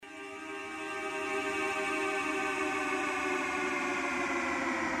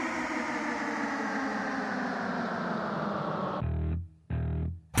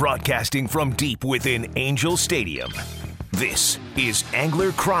Broadcasting from deep within Angel Stadium, this is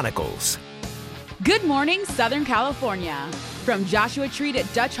Angler Chronicles. Good morning, Southern California. From Joshua Tree to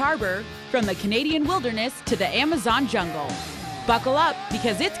Dutch Harbor, from the Canadian wilderness to the Amazon jungle. Buckle up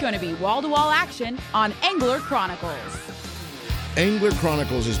because it's going to be wall-to-wall action on Angler Chronicles. Angler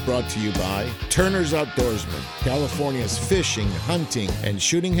Chronicles is brought to you by Turner's Outdoorsman, California's fishing, hunting, and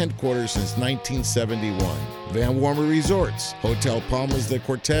shooting headquarters since 1971. Van Warmer Resorts, Hotel Palmas de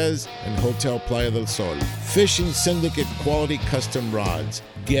Cortez, and Hotel Playa del Sol. Fishing Syndicate quality custom rods.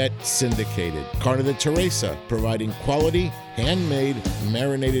 Get syndicated. Carne de Teresa, providing quality, handmade,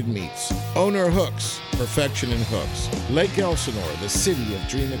 marinated meats. Owner Hooks, perfection in hooks. Lake Elsinore, the city of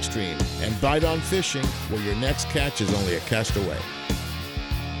Dream Extreme. And Bite On Fishing, where your next catch is only a cast away.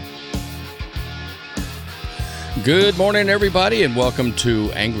 Good morning, everybody, and welcome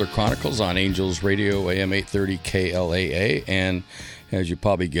to Angler Chronicles on Angels Radio, AM 830 KLAA. And as you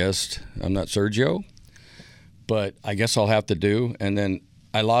probably guessed, I'm not Sergio, but I guess I'll have to do. And then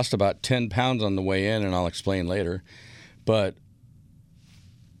I lost about 10 pounds on the way in, and I'll explain later. But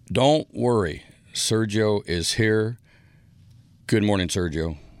don't worry, Sergio is here. Good morning,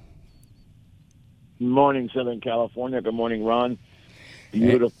 Sergio. Good morning, Southern California. Good morning, Ron.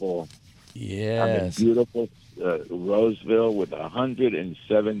 Beautiful. Yes. I'm in beautiful Roseville with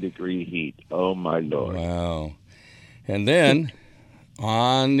 107-degree heat. Oh, my Lord. Wow. And then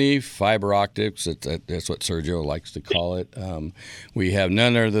on the fiber optics, that's what Sergio likes to call it, we have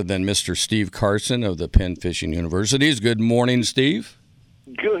none other than Mr. Steve Carson of the Penn Fishing Universities. Good morning, Steve.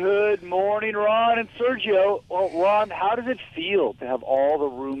 Good morning, Ron and Sergio. Well, Ron, how does it feel to have all the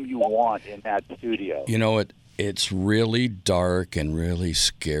room you want in that studio? You know, it's really dark and really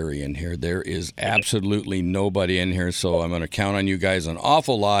scary in here. There is absolutely nobody in here, so I'm going to count on you guys an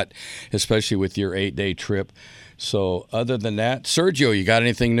awful lot, especially with your 8-day trip. So other than that, Sergio, you got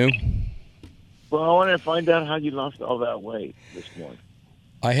anything new? Well, I want to find out how you lost all that weight this morning.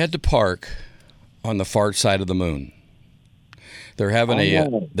 I had to park on the far side of the moon. They're having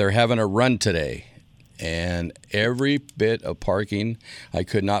a run today, and every bit of parking I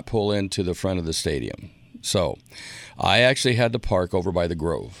could not pull into the front of the stadium. So I actually had to park over by the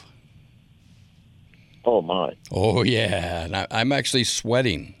Grove. Oh, my. Oh, yeah. And I'm actually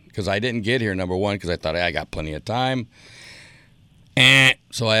sweating because I didn't get here, number one, because I thought, I got plenty of time.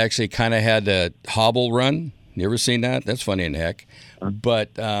 So I actually kind of had to hobble run. You ever seen that? That's funny in heck.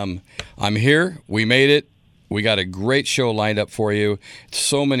 But I'm here. We made it. We got a great show lined up for you.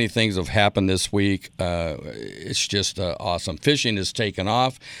 So many things have happened this week. It's just awesome. Fishing is taken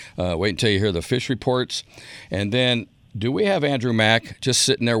off. Wait until you hear the fish reports. And then, do we have Andrew Mack just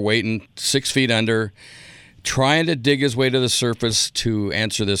sitting there waiting, 6 feet under, trying to dig his way to the surface to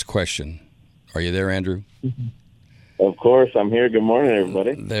answer this question? Are you there, Andrew? Of course, I'm here. Good morning,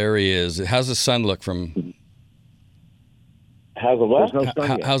 everybody. There he is. How's the sun look from? How's the what? There's no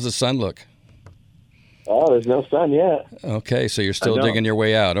sun yet. How's the sun look? Oh, there's no sun yet. Okay, so you're still digging your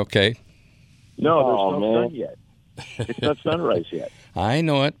way out. Okay. No, there's no sun yet. It's not sunrise yet. I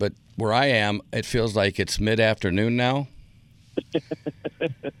know it, but where I am, it feels like it's mid-afternoon now.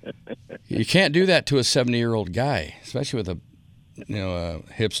 You can't do that to a 70-year-old guy, especially with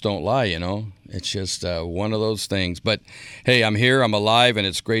hips don't lie, It's just one of those things. But, hey, I'm here, I'm alive, and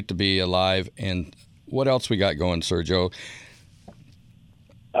it's great to be alive. And what else we got going, Sergio?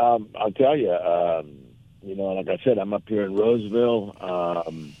 I'll tell you, like I said, I'm up here in Roseville.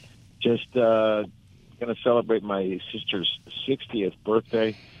 Just going to celebrate my sister's 60th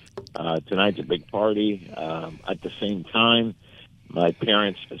birthday. Tonight's a big party. At the same time, my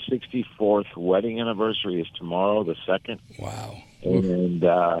parents' 64th wedding anniversary is tomorrow, the 2nd. Wow. And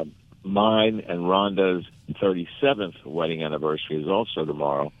mine and Rhonda's 37th wedding anniversary is also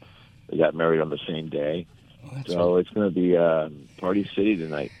tomorrow. They got married on the same day. So it's going to be Party City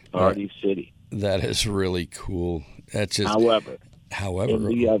tonight. Party City. That is really cool. That's just. However,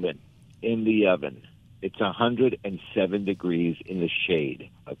 in the oven, it's 107 degrees in the shade.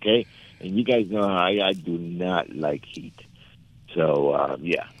 Okay, and you guys know how I do not like heat. So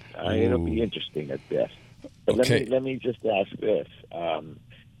it'll be interesting at best. But okay. let me just ask this: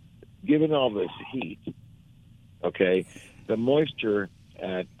 given all this heat, okay, the moisture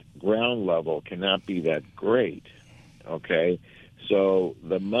at ground level cannot be that great. Okay. So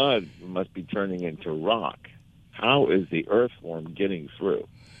the mud must be turning into rock. How is the earthworm getting through?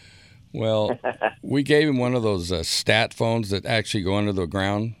 Well, we gave him one of those stat phones that actually go under the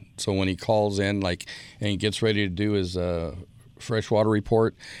ground. So when he calls in, and he gets ready to do his freshwater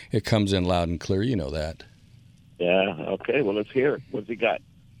report, it comes in loud and clear. You know that. Yeah. Okay. Well, let's hear it. What's he got?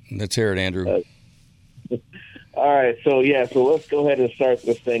 Let's hear it, Andrew. All right, so let's go ahead and start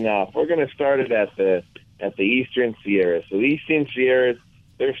this thing off. We're going to start it at the Eastern Sierras. So the Eastern Sierras,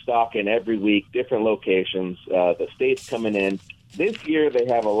 they're stocking every week, different locations. The state's coming in. This year they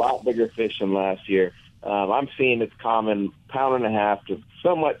have a lot bigger fish than last year. I'm seeing it's common 1.5 to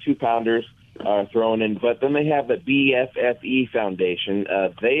somewhat 2-pounders are thrown in, but then they have the BFFE Foundation.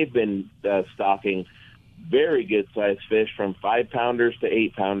 They've been stocking very good-sized fish from 5-pounders to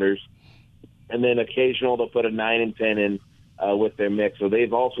 8-pounders. And then occasional they'll put a 9 and 10 in with their mix. So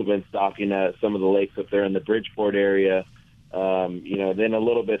they've also been stocking some of the lakes up there in the Bridgeport area. Then a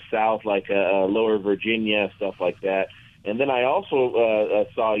little bit south, like Lower Virginia, stuff like that. And then I also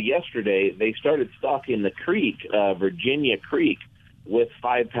saw yesterday they started stocking the creek, Virginia Creek, with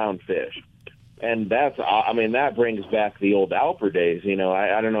 5-pound fish. And that brings back the old Alper days.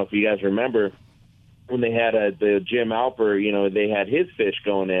 I don't know if you guys remember when they had the Jim Alper, they had his fish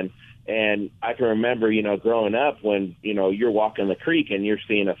going in. And I can remember, growing up when, you're walking the creek and you're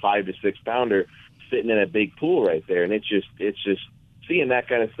seeing a 5 to 6-pounder sitting in a big pool right there. And it's just seeing that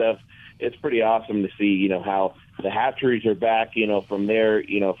kind of stuff. It's pretty awesome to see, how the hatcheries are back, from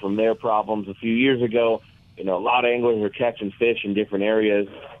their problems a few years ago. A lot of anglers are catching fish in different areas.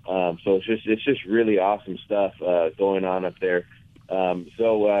 So it's just really awesome stuff going on up there.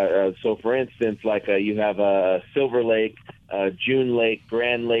 So for instance, like you have Silver Lake, June Lake,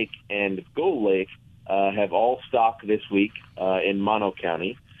 Grand Lake, and Gold Lake have all stocked this week in Mono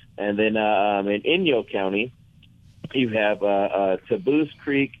County. And then in Inyo County, you have Taboose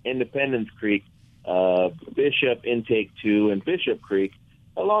Creek, Independence Creek, Bishop Intake 2, and Bishop Creek,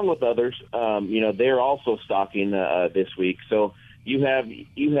 along with others. They're also stocking this week. So you have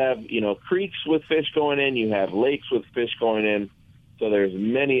creeks with fish going in, you have lakes with fish going in. So there's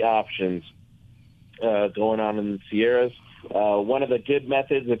many options going on in the Sierras. One of the good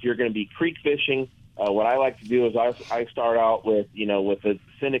methods, if you're going to be creek fishing, what I like to do is I start out with a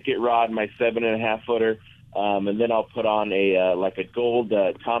syndicate rod, my 7.5 footer, and then I'll put on a gold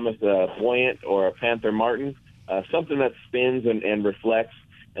Thomas Buoyant or a Panther Martin, something that spins and reflects.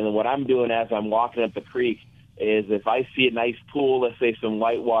 And then what I'm doing as I'm walking up the creek is if I see a nice pool, let's say some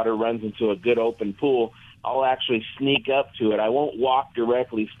white water runs into a good open pool, I'll actually sneak up to it. I won't walk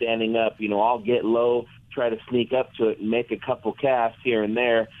directly standing up. I'll get low, try to sneak up to it and make a couple casts here and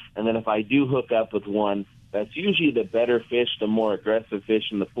there. And then if I do hook up with one, that's usually the better fish, the more aggressive fish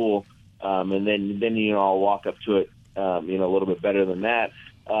in the pool. And then I'll walk up to it, a little bit better than that.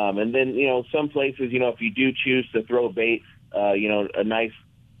 And then, some places, if you do choose to throw bait, a nice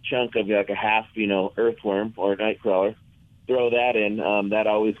chunk of like a half, earthworm or a nightcrawler, throw that in. That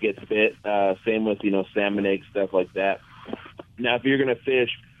always gets bit. Same with, salmon eggs, stuff like that. Now, if you're going to fish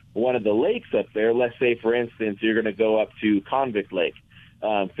one of the lakes up there, let's say, for instance, you're going to go up to Convict Lake,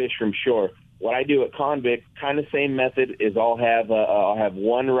 fish from shore. What I do at Convict, kind of same method, is I'll have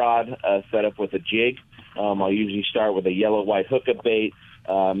one rod set up with a jig. I'll usually start with a yellow-white hookup bait,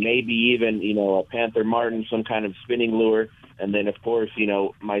 maybe even, a Panther Martin, some kind of spinning lure. And then, of course,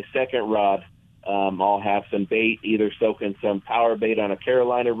 my second rod, I'll have some bait, either soaking some power bait on a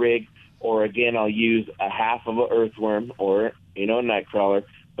Carolina rig, or, again, I'll use a half of an earthworm or, a nightcrawler.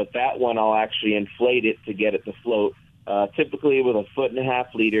 But that one, I'll actually inflate it to get it to float, typically with a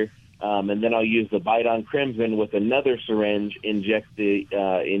 1.5 leader. And then I'll use the Bite on Crimson with another syringe, inject the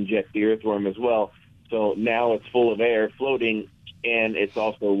earthworm as well. So now it's full of air floating, and it's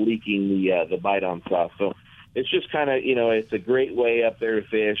also leaking the Bite on sauce. So it's just kind of, it's a great way up there to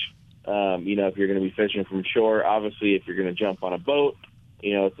fish. If you're going to be fishing from shore, obviously if you're going to jump on a boat,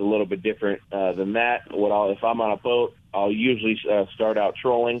 it's a little bit different than that. If I'm on a boat, I'll usually start out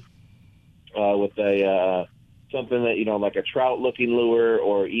trolling with a something that, like a trout-looking lure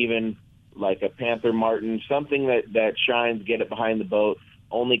or even like a Panther Martin, something that shines, get it behind the boat,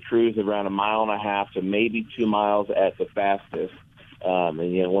 only cruise around 1.5 miles to maybe 2 miles at the fastest.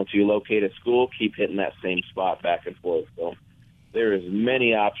 And, once you locate a school, keep hitting that same spot back and forth. So there is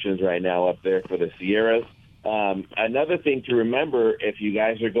many options right now up there for the Sierras. Another thing to remember, if you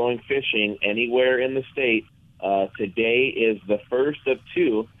guys are going fishing anywhere in the state, today is the first of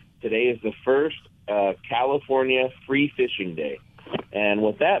two. Today is the first California Free Fishing Day. And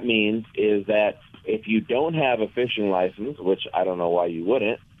what that means is that if you don't have a fishing license, which I don't know why you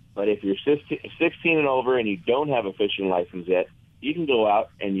wouldn't, but if you're 16 and over and you don't have a fishing license yet, you can go out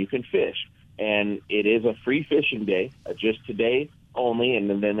and you can fish. And it is a free fishing day, just today only, and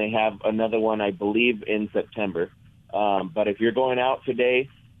then they have another one, I believe, in September. But if you're going out today,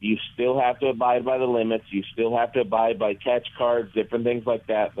 you still have to abide by the limits. You still have to abide by catch cards, different things like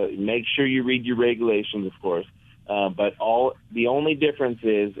that. But make sure you read your regulations, of course. But the only difference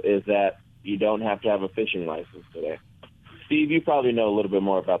is that you don't have to have a fishing license today. Steve, you probably know a little bit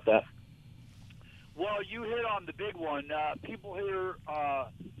more about that. Well, you hit on the big one. People hear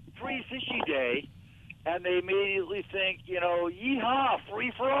free fishing day, and they immediately think, yeehaw,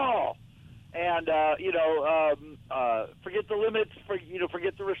 free for all. And, forget the limits,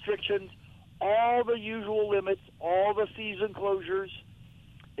 forget the restrictions, all the usual limits, all the season closures,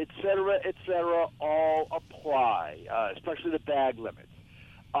 et cetera, all apply, especially the bag limits.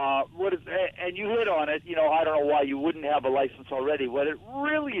 And you hit on it, I don't know why you wouldn't have a license already. What it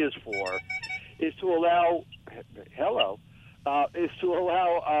really is for is to allow,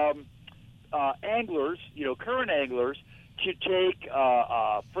 anglers, current anglers, to take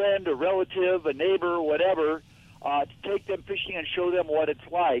a friend, a relative, a neighbor, whatever, to take them fishing and show them what it's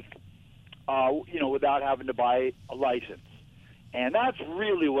like, without having to buy a license. And that's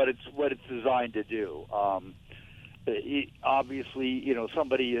really what it's designed to do. Obviously,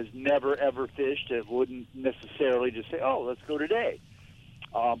 somebody has never, ever fished. It wouldn't necessarily just say, oh, let's go today.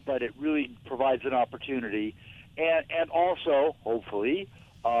 But it really provides an opportunity. And also, hopefully,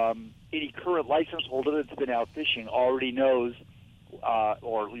 any current license holder that's been out fishing already knows,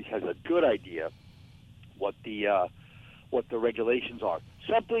 or at least has a good idea, what the regulations are.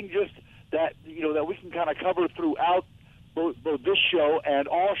 Something just that that we can kind of cover throughout both this show and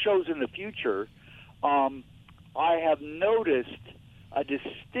all shows in the future. I have noticed a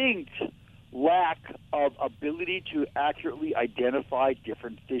distinct lack of ability to accurately identify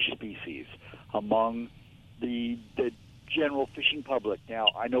different fish species among the general fishing public. Now,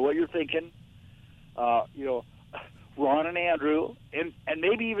 I know what you're thinking. Ron and Andrew, and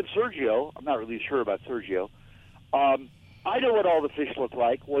maybe even Sergio. I'm not really sure about Sergio. I know what all the fish look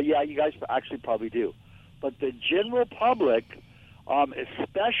like. Well, yeah, you guys actually probably do. But the general public,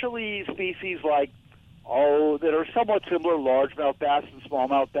 especially species like, that are somewhat similar, largemouth bass and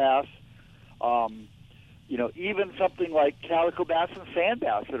smallmouth bass, even something like calico bass and sand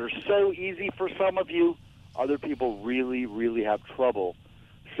bass that are so easy for some of you, other people really, really have trouble.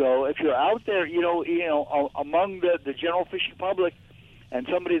 So if you're out there, among the general fishing public, and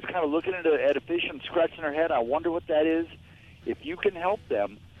somebody's kind of looking at a fish and scratching their head, I wonder what that is. If you can help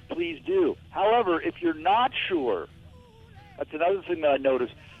them, please do. However, if you're not sure, that's another thing that I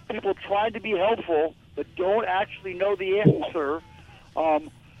noticed. People trying to be helpful but don't actually know the answer,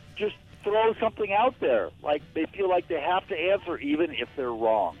 just throw something out there. Like they feel like they have to answer even if they're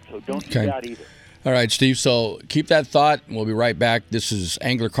wrong. So don't do that either. All right, Steve, so keep that thought. We'll be right back. This is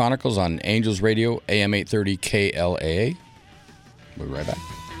Angler Chronicles on Angels Radio, AM 830 KLAA. We'll be right back.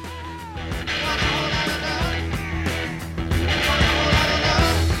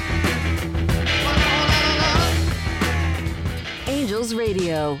 Angels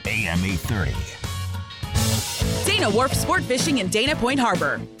Radio, AM 830. Dana Wharf Sport Fishing in Dana Point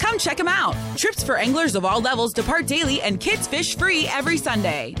Harbor. Come check them out. Trips for anglers of all levels depart daily and kids fish free every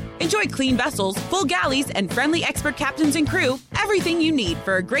Sunday. Enjoy clean vessels, full galleys, and friendly expert captains and crew. Everything you need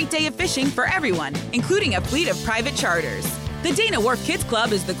for a great day of fishing for everyone, including a fleet of private charters. The Dana Wharf Kids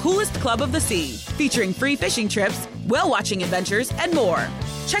Club is the coolest club of the sea, featuring free fishing trips, whale-watching adventures, and more.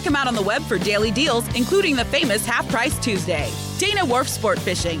 Check them out on the web for daily deals, including the famous Half Price Tuesday. Dana Wharf Sport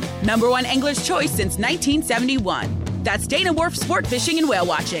Fishing, #1 angler's choice since 1971. That's Dana Wharf Sport Fishing and Whale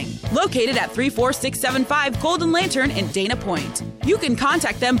Watching, located at 34675 Golden Lantern in Dana Point. You can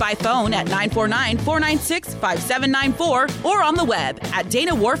contact them by phone at 949-496-5794 or on the web at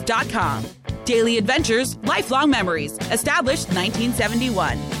danawharf.com. Daily adventures, lifelong memories, established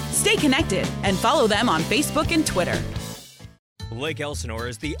 1971. Stay connected and follow them on Facebook and Twitter. Lake Elsinore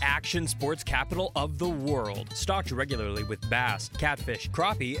is the action sports capital of the world, stocked regularly with bass, catfish,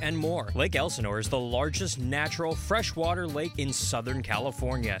 crappie, and more. Lake Elsinore is the largest natural freshwater lake in Southern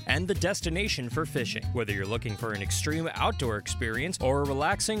California and the destination for fishing. Whether you're looking for an extreme outdoor experience or a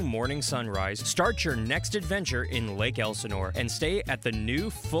relaxing morning sunrise, start your next adventure in Lake Elsinore and stay at the new,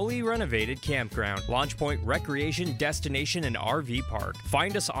 fully renovated campground, Launch Point Recreation Destination and RV Park.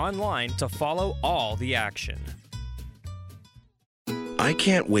 Find us online to follow all the action. I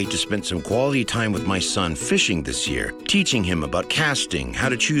can't wait to spend some quality time with my son fishing this year, teaching him about casting, how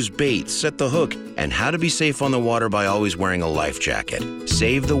to choose baits, set the hook, and how to be safe on the water by always wearing a life jacket.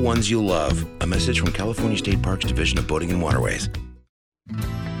 Save the ones you love. A message from California State Parks Division of Boating and Waterways.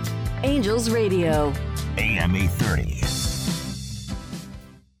 Angels Radio, AM 830.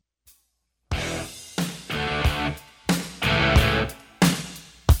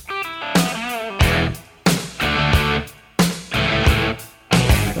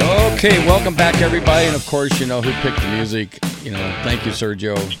 Okay, welcome back, everybody. And, of course, you know who picked the music. You know, thank you,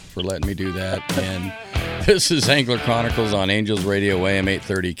 Sergio, for letting me do that. And this is Angler Chronicles on Angels Radio, AM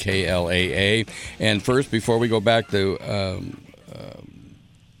 830 KLAA. And first, before we go back to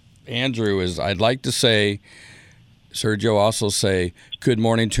Andrew, I'd like to say, Sergio, also say good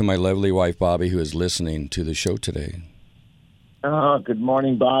morning to my lovely wife, Bobby, who is listening to the show today. Oh, good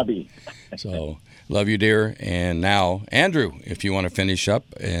morning, Bobby. So, love you, dear. And now, Andrew, if you want to finish up.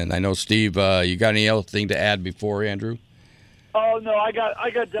 And I know, Steve, you got any other thing to add before, Andrew? Oh, no, I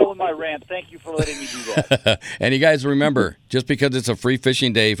got done with my rant. Thank you for letting me do that. And you guys remember, just because it's a free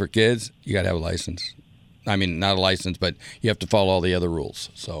fishing day for kids, you got to have a license. I mean, not a license, but you have to follow all the other rules.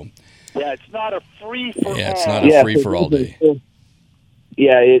 So, yeah, it's not a free-for-all. Yeah, it's not a free-for-all day.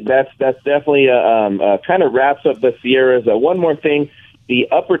 Yeah, that's definitely kind of wraps up the Sierras. One more thing, the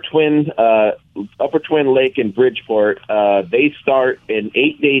Upper Twin Lake in Bridgeport, they start an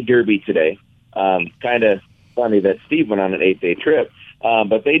 8-day derby today. Kind of funny that Steve went on an 8-day trip,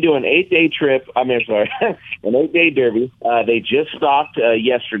 but they do an 8-day trip. An 8-day derby. They just stocked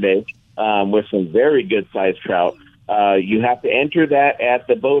yesterday with some very good sized trout. You have to enter that at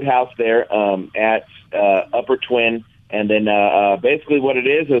the boathouse there at Upper Twin. And then basically what it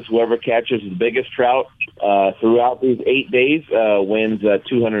is whoever catches the biggest trout throughout these 8 days wins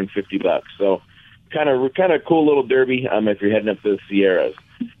 $250. So kind of cool little derby if you're heading up to the Sierras.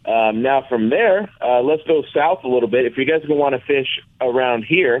 Now from there, let's go south a little bit. If you guys want to fish around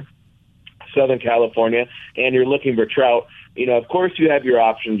here, Southern California, and you're looking for trout, you know, of course you have your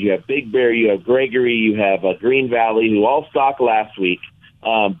options. You have Big Bear, you have Gregory, you have Green Valley, who all stocked last week.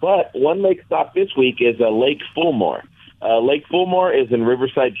 But one lake stock this week is Lake Fulmore. Lake Fulmore is in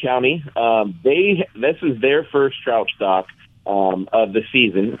Riverside County. This is their first trout stock of the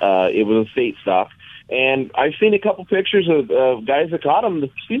season. It was a state stock. And I've seen a couple pictures of guys that caught them.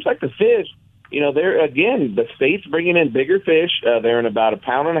 It seems like the fish, you know, the state's bringing in bigger fish. They're in about 1.5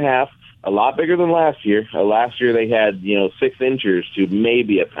 pounds, a lot bigger than last year. Last year they had, 6 inches to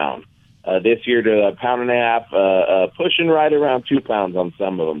maybe a pound. This year to 1.5 pounds, pushing right around 2 pounds on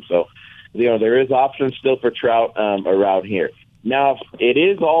some of them. So, there is options still for trout around here. Now, it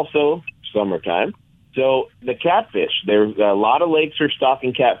is also summertime, so the catfish, there's a lot of lakes are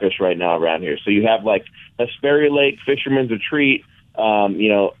stocking catfish right now around here. So you have like Hesperia Lake, Fisherman's Retreat,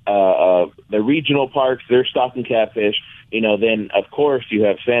 the regional parks, they're stocking catfish. Then, of course, you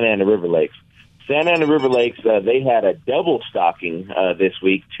have Santa Ana River Lakes. Santa Ana River Lakes, they had a double stocking this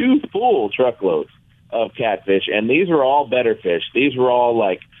week, 2 full truckloads of catfish, and these were all better fish. These were all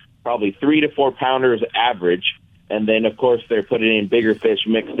like probably 3 to 4 pounders average, and then, of course, they're putting in bigger fish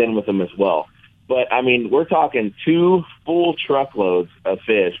mixed in with them as well. But, I mean, we're talking 2 full truckloads of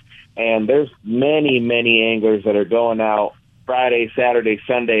fish, and there's many, many anglers that are going out Friday, Saturday,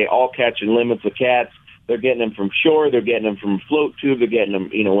 Sunday, all catching limits of cats. They're getting them from shore. They're getting them from float tube. They're getting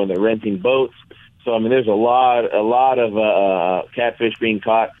them, when they're renting boats. So, I mean, there's a lot of catfish being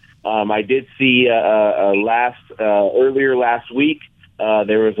caught. I did see earlier last week,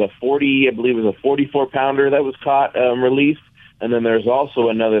 there was a 44-pounder that was caught, released, and then there's also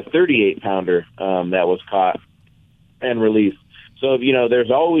another 38-pounder that was caught and released. So,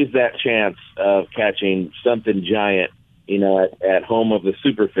 there's always that chance of catching something giant, at home of the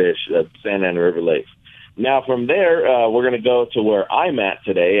superfish of Santa Ana River Lakes. Now, from there, we're going to go to where I'm at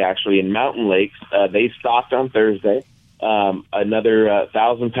today, actually in Mountain Lakes. They stocked on Thursday another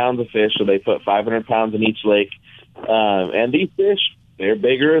 1,000 pounds of fish, so they put 500 pounds in each lake. And these fish, they're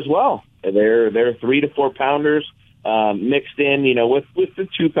bigger as well. They're 3 to 4 pounders mixed in, with the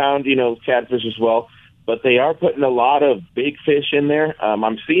 2 pound, catfish as well. But they are putting a lot of big fish in there.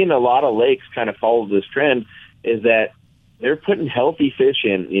 I'm seeing a lot of lakes kind of follow this trend, is that they're putting healthy fish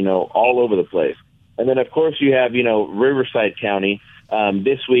in, all over the place. And then, of course, you have, Riverside County.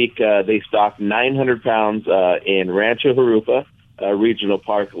 This week, they stocked 900 pounds in Rancho Jurupa Regional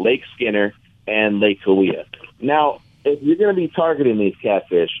Park, Lake Skinner, and Lake Cahuilla. Now, if you're going to be targeting these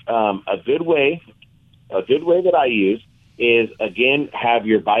catfish, a good way that I use is, again, have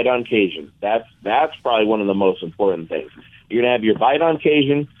your bite on Cajun. That's probably one of the most important things. You're going to have your bite on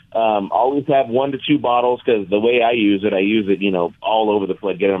Cajun. Always have 1 to 2 bottles, because the way I use it, all over the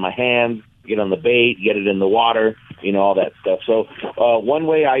place. Get it on my hands, get on the bait, get it in the water, all that stuff. So one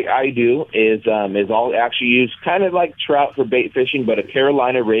way I do is I'll actually use kind of like trout for bait fishing, but a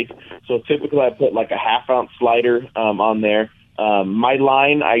Carolina rig. So typically I put like a 1/2 ounce slider on there. My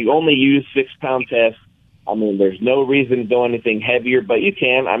line, I only use 6-pound test. I mean, there's no reason to go anything heavier, but you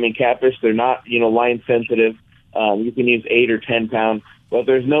can. I mean, catfish, they're not, line sensitive. You can use 8 or 10 pound, but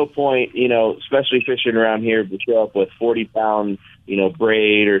there's no point, especially fishing around here, to show up with 40-pound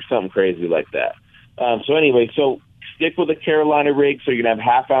braid or something crazy like that. So anyway, stick with a Carolina rig. So you're going to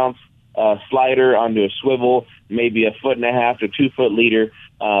have half-ounce slider onto a swivel, maybe 1.5 to 2 foot leader.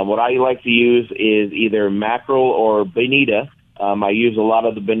 What I like to use is either mackerel or bonita. I use a lot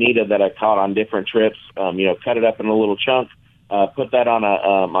of the bonita that I caught on different trips. Cut it up in a little chunk, put that on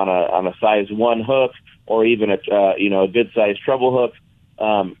a size 1 hook, or even a good size treble hook.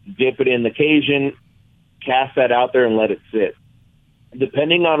 Dip it in the Cajun, cast that out there, and let it sit.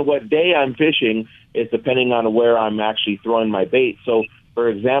 Depending on what day I'm fishing, it's depending on where I'm actually throwing my bait. So, for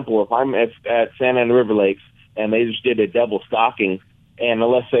example, if I'm at Santa Ana River Lakes and they just did a double stocking, and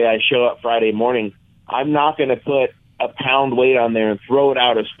let's say I show up Friday morning, I'm not going to put a pound weight on there and throw it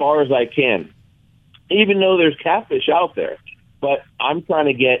out as far as I can, even though there's catfish out there. But I'm trying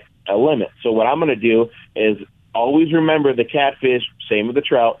to get a limit. So what I'm going to do is always remember the catfish, same with the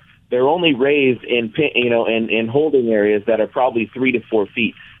trout, they're only raised in holding areas that are probably 3 to 4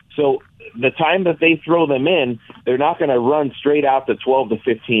 feet. So the time that they throw them in, they're not going to run straight out to 12 to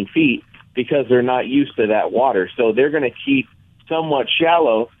 15 feet because they're not used to that water. So they're going to keep somewhat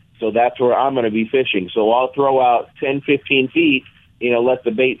shallow. So that's where I'm going to be fishing. So I'll throw out 10, 15 feet, let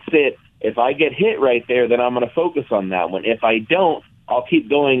the bait sit. If I get hit right there, then I'm going to focus on that one. If I don't, I'll keep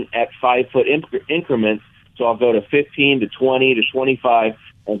going at 5-foot increments. So I'll go to 15 to 20 to 25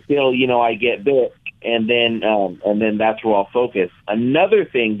 until, I get bit. And then that's where I'll focus. Another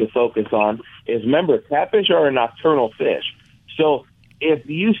thing to focus on is, remember, catfish are a nocturnal fish. So if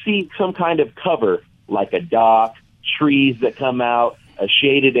you see some kind of cover, like a dock, trees that come out, a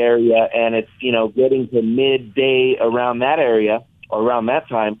shaded area, and it's, getting to midday around that area or around that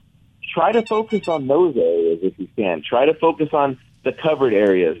time, try to focus on those areas if you can. Try to focus on the covered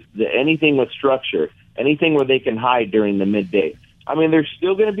areas, anything with structure, anything where they can hide during the midday. I mean, there's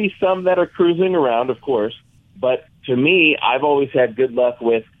still going to be some that are cruising around, of course, but to me, I've always had good luck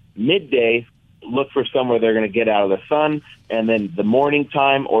with midday. Look for somewhere they're going to get out of the sun, and then the morning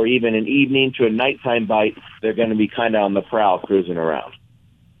time or even an evening to a nighttime bite, they're going to be kind of on the prowl cruising around.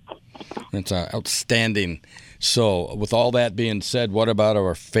 That's outstanding. So with all that being said, what about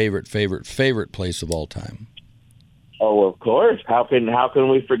our favorite place of all time? Oh, of course. How can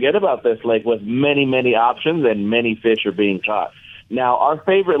we forget about this lake with many, many options and many fish are being caught? Now, our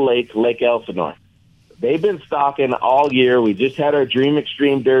favorite lake, Lake Elsinore. They've been stocking all year. We just had our Dream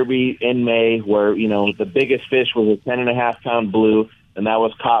Extreme Derby in May where, the biggest fish was a 10.5-pound blue, and that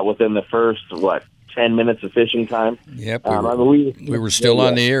was caught within the first, 10 minutes of fishing time? Yep. We were still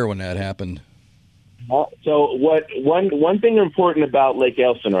on the air when that happened. So one thing important about Lake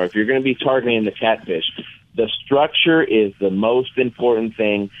Elsinore, if you're going to be targeting the catfish, the structure is the most important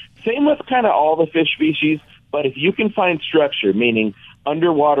thing. Same with kind of all the fish species, but if you can find structure, meaning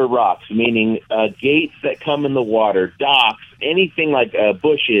underwater rocks, meaning gates that come in the water, docks, anything like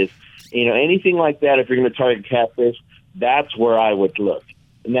bushes, anything like that, if you're going to target catfish, that's where I would look.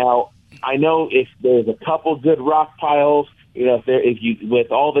 Now, I know if there's a couple good rock piles,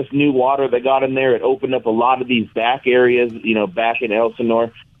 with all this new water that got in there, it opened up a lot of these back areas, back in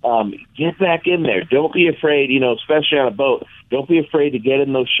Elsinore. Get back in there. Don't be afraid, especially on a boat. Don't be afraid to get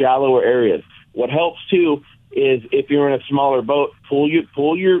in those shallower areas. What helps too is if you're in a smaller boat, pull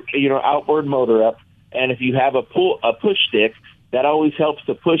your outboard motor up, and if you have a push stick, that always helps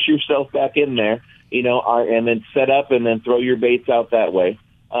to push yourself back in there, and then set up and then throw your baits out that way.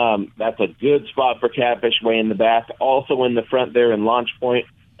 That's a good spot for catfish way in the back. Also in the front there in Launch Point,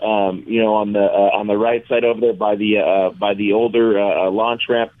 on the right side over there by the older launch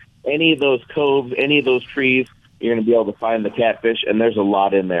ramp. Any of those coves, any of those trees, you're going to be able to find the catfish, and there's a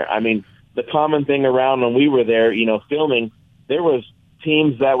lot in there. I mean, the common thing around when we were there, filming, there was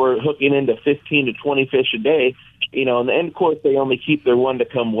teams that were hooking into 15 to 20 fish a day, and of course they only keep their one to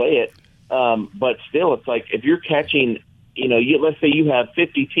come weigh it. But still, it's like if you're catching, let's say you have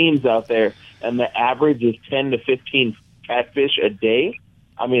 50 teams out there and the average is 10 to 15 catfish a day.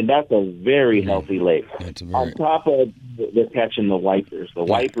 I mean, that's a very healthy lake. On top of, they're catching the wipers. The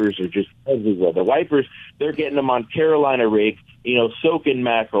wipers are just everywhere. The wipers, they're getting them on Carolina rigs, soaking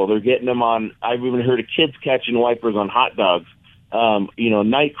mackerel. They're getting them on, I've even heard of kids catching wipers on hot dogs,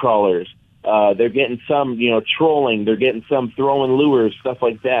 night crawlers. They're getting some, trolling. They're getting some throwing lures, stuff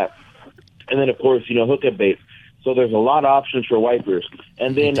like that. And then, of course, hookup baits. So there's a lot of options for wipers.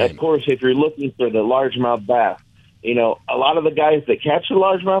 And then, of course, if you're looking for the largemouth bass, a lot of the guys that catch the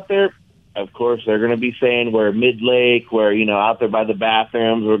largemouth there, of course, they're going to be saying we're mid-lake, we're, out there by the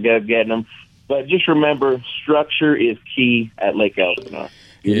bathrooms, we're getting them. But just remember, structure is key at Lake Elsinore.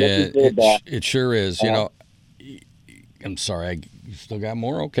 Yeah, it sure is. I'm sorry, you still got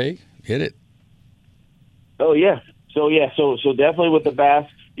more? Okay, hit it. Oh, yeah. So definitely with the bass,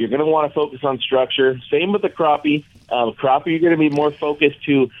 you're going to want to focus on structure. Same with the crappie. Crappie, you're going to be more focused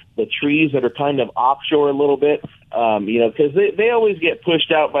to the trees that are kind of offshore a little bit, because they always get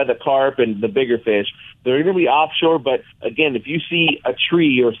pushed out by the carp and the bigger fish. They're going to be offshore, but again, if you see a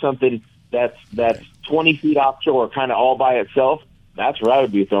tree or something that's 20 feet offshore, kind of all by itself, that's where I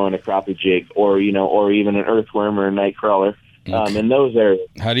would be throwing a crappie jig, or even an earthworm or a night crawler in those areas.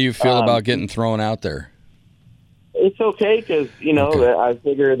 How do you feel about getting thrown out there? It's okay because I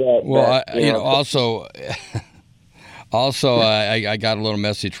figure that. Well, also, I got a little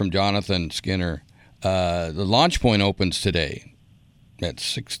message from Jonathan Skinner. The launch point opens today at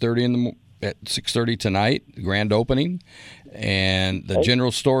 6:30 tonight, grand opening, and the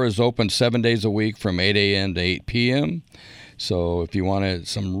general store is open 7 days a week from 8 a.m. to 8 p.m. So if you wanted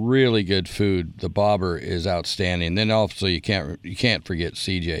some really good food, the Bobber is outstanding. Then also you can't forget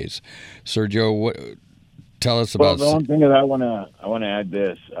CJ's. Sergio, tell us about. Well, the one thing that I want to add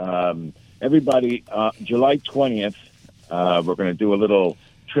this. Everybody, July 20th, we're going to do a little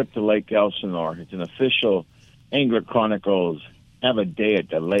trip to Lake Elsinore. It's an official Angler Chronicles have a day at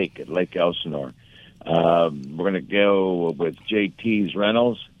the lake at Lake Elsinore. We're going to go with JT's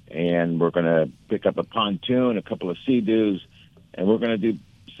Rentals, and we're going to pick up a pontoon, a couple of Sea-Doos, and we're going to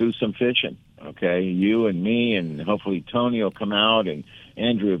do some fishing. Okay, you and me, and hopefully Tony will come out, and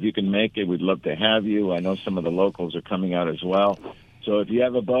Andrew, if you can make it, we'd love to have you. I know some of the locals are coming out as well. So if you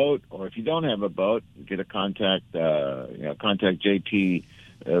have a boat, or if you don't have a boat, get a contact JT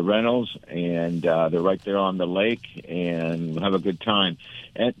Rentals, and they're right there on the lake, and we'll have a good time.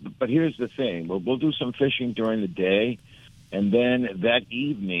 But here's the thing: we'll do some fishing during the day, and then that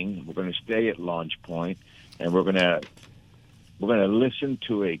evening we're going to stay at Launch Point, and we're going to listen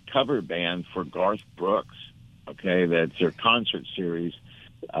to a cover band for Garth Brooks. Okay, that's their concert series.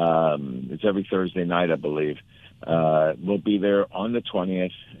 It's every Thursday night, I believe. We'll be there on the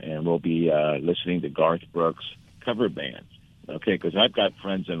 20th, and we'll be listening to Garth Brooks cover band. Okay, because I've got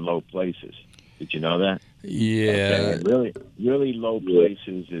friends in low places. Did you know that? Yeah. Okay, really low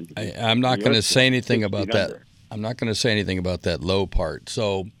places. I'm not going to say anything about that. I'm not going to say anything about that low part.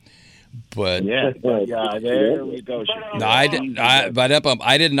 So, but yeah, there we go. No, I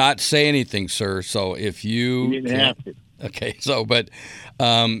did not say anything, sir. So if you didn't have to. Okay, so but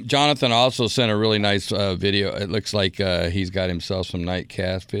Jonathan also sent a really nice video. It looks like he's got himself some night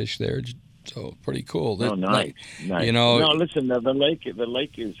catfish there. So pretty cool. Oh, nice. You know, no, listen, the lake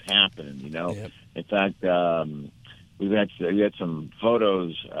is happening. You know, yep. In fact, we had some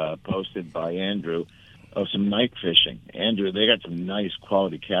photos posted by Andrew of some night fishing. Andrew, they got some nice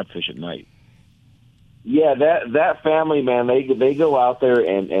quality catfish at night. Yeah, that family, man, they go out there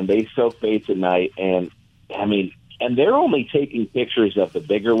and they soak baits at night, and I mean, and they're only taking pictures of the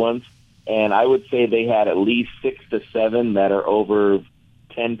bigger ones, and I would say they had at least 6 to 7 that are over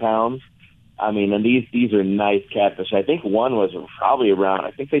 10 pounds. I mean, and these are nice catfish. I think one was probably around,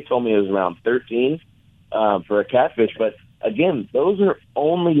 I think they told me it was around 13 for a catfish. But, again, those are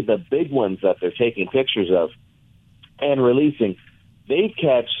only the big ones that they're taking pictures of and releasing. They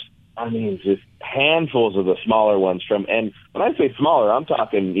catch, I mean, just handfuls of the smaller ones and when I say smaller, I'm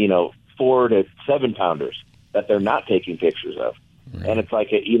talking, 4 to 7 pounders that they're not taking pictures of. Right. And it's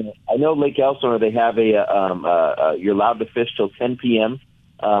like, I know Lake Elsinore, they have you're allowed to fish till 10 p.m.,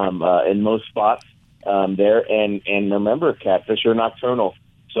 in most spots there. And remember, catfish are nocturnal.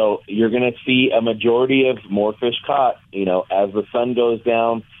 So you're going to see a majority of more fish caught, as the sun goes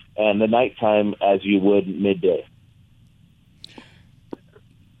down and the nighttime as you would midday.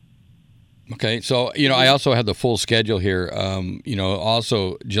 Okay, so, I also have the full schedule here.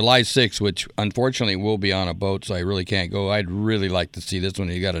 Also July 6th, which unfortunately will be on a boat, so I really can't go. I'd really like to see this one.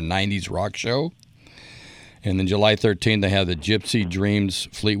 You got a 90s rock show. And then July 13th, they have the Gypsy Dreams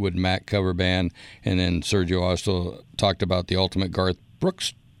Fleetwood Mac cover band. And then Sergio also talked about the Ultimate Garth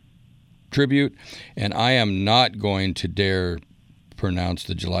Brooks tribute. And I am not going to dare pronounce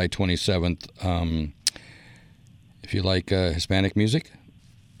the July 27th. If you like Hispanic music,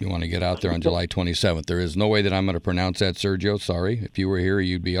 you want to get out there on July 27th. There is no way that I'm going to pronounce that, Sergio. Sorry. If you were here,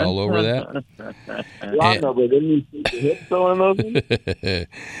 you'd be all over that.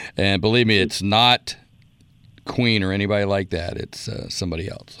 And believe me, it's not Queen or anybody like that. It's somebody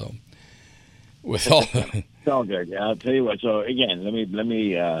else. So, with all, it's all good. Yeah, I'll tell you what. So again, let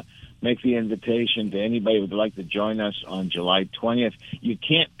me make the invitation to anybody who would like to join us on July 20th. You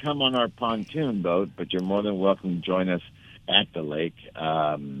can't come on our pontoon boat, but you're more than welcome to join us at the lake.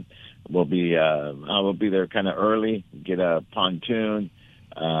 We'll be there kind of early. Get a pontoon.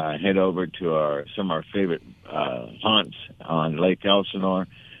 Head over to some of our favorite haunts on Lake Elsinore.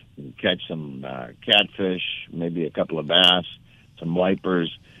 catch some catfish, maybe a couple of bass, some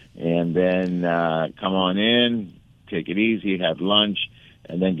wipers, and then come on in, take it easy, have lunch,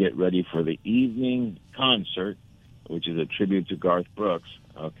 and then get ready for the evening concert, which is a tribute to Garth Brooks.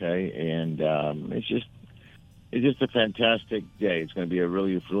 Okay, and it's just a fantastic day. It's going to be a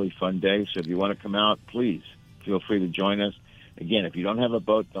really, really fun day. So if you want to come out, please feel free to join us. Again, if you don't have a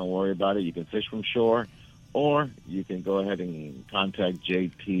boat, don't worry about it. You can fish from shore, or you can go ahead and contact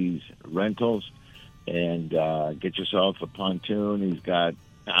JP's Rentals and get yourself a pontoon. He's got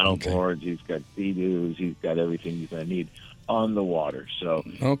paddle boards, he's got sea-doos, he's got everything you're going to need on the water. So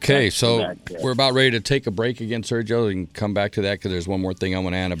so we're about ready to take a break again, Sergio, and come back to that because there's one more thing I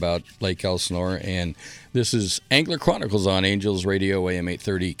want to add about Lake Elsinore. And this is Angler Chronicles on Angels Radio, AM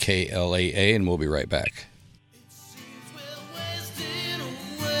 830 KLAA, and we'll be right back.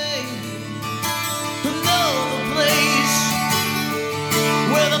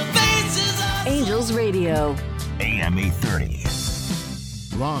 Angels Radio. AM 830.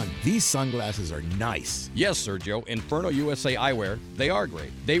 Ron, these sunglasses are nice. Yes, Sergio. Inferno USA Eyewear, they are great.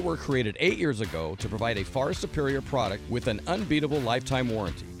 They were created 8 years ago to provide a far superior product with an unbeatable lifetime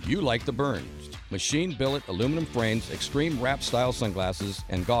warranty. You like the burns. Machine billet aluminum frames, extreme wrap style sunglasses,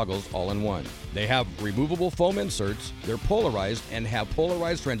 and goggles all in one. They have removable foam inserts, they're polarized, and have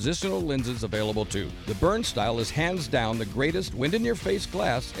polarized transitional lenses available too. The burn style is hands down the greatest wind-in-your-face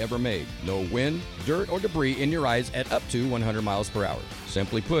glass ever made. No wind, dirt, or debris in your eyes at up to 100 miles per hour.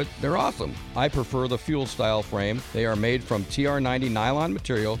 Simply put, they're awesome. I prefer the fuel style frame. They are made from TR90 nylon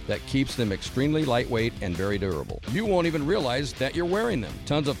material that keeps them extremely lightweight and very durable. You won't even realize that you're wearing them.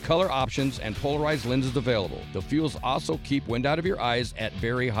 Tons of color options and polarized lenses available. The fuels also keep wind out of your eyes at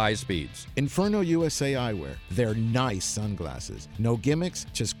very high speeds. Inferno USA Eyewear. They're nice sunglasses. No gimmicks,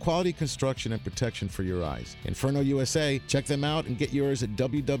 just quality construction and protection for your eyes. Inferno USA. Check them out and get yours at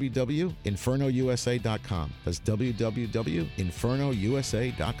www.infernousa.com. That's www.infernousa.com.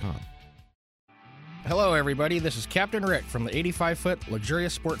 Hello, everybody. This is Captain Rick from the 85-foot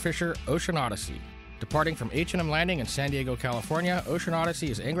luxurious sport fisher Ocean Odyssey. Departing from H&M Landing in San Diego, California, Ocean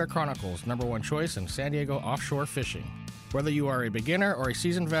Odyssey is Angler Chronicles' #1 choice in San Diego offshore fishing. Whether you are a beginner or a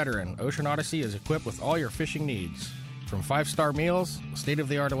seasoned veteran, Ocean Odyssey is equipped with all your fishing needs. From 5-star meals,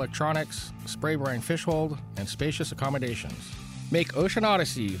 state-of-the-art electronics, spray brine fish hold, and spacious accommodations. Make Ocean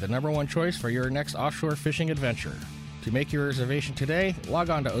Odyssey the #1 choice for your next offshore fishing adventure. To make your reservation today, log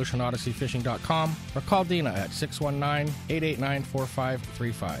on to oceanodysseyfishing.com or call Dina at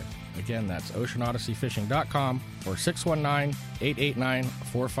 619-889-4535. Again, that's oceanodysseyfishing.com or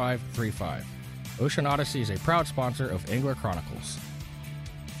 619-889-4535. Ocean Odyssey is a proud sponsor of Angler Chronicles.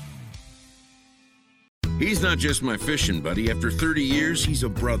 He's not just my fishing buddy. After 30 years, he's a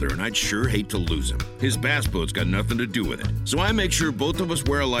brother, and I'd sure hate to lose him. His bass boat's got nothing to do with it. So I make sure both of us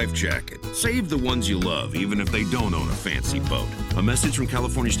wear a life jacket. Save the ones you love, even if they don't own a fancy boat. A message from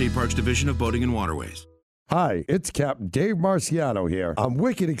California State Parks Division of Boating and Waterways. Hi, it's Capt. Dave Marciano here. I'm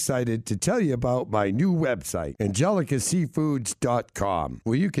wicked excited to tell you about my new website, angelicaseafoods.com,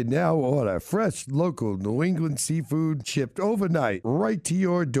 where you can now order fresh, local New England seafood shipped overnight right to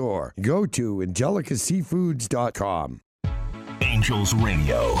your door. Go to angelicaseafoods.com. Angels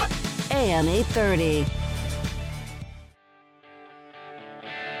Radio. AM 830.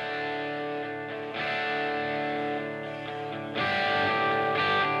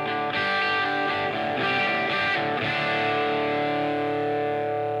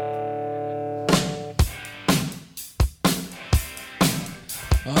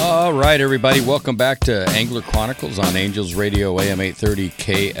 All right, everybody, welcome back to Angler Chronicles on Angels Radio, AM 830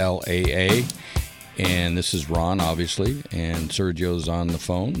 KLAA. And this is Ron, obviously, and Sergio's on the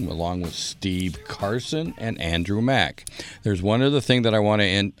phone, along with Steve Carson and Andrew Mack. There's one other thing that I want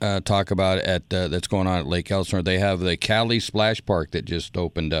to talk about that's going on at Lake Elsinore. They have the Cali Splash Park that just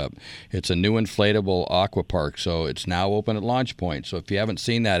opened up. It's a new inflatable aqua park, so it's now open at Launch Point. So if you haven't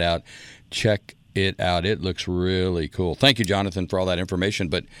seen that out, check it out. It looks really cool. Thank you, Jonathan, for all that information,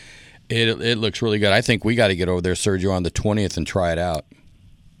 but it looks really good. I think we got to get over there, Sergio, on the 20th and try it out.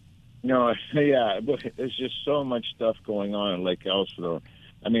 No, yeah, there's just so much stuff going on in Lake Elsinore.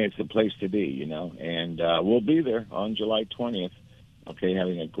 I mean, it's the place to be, you know, and we'll be there on July 20th, okay,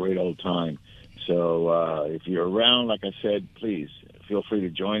 having a great old time. So if you're around, like I said, please feel free to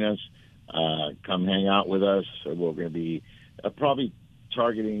join us. Come hang out with us. We're going to be probably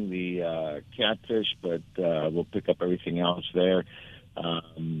targeting the catfish, but we'll pick up everything else there.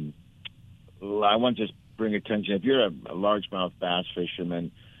 I want to just bring attention, if you're a largemouth bass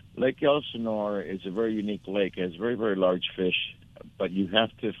fisherman, Lake Elsinore is a very unique lake. It has very, very large fish, but you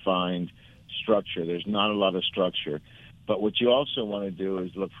have to find structure. There's not a lot of structure. But what you also want to do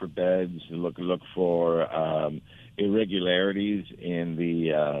is look for beds, look for irregularities in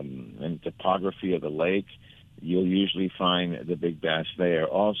the topography of the lake. You'll usually find the big bass there.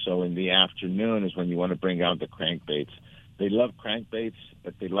 Also, in the afternoon is when you want to bring out the crankbaits. They love crankbaits,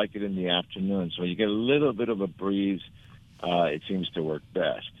 but they like it in the afternoon. So you get a little bit of a breeze. It seems to work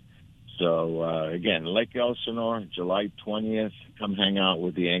best. So, again, Lake Elsinore, July 20th. Come hang out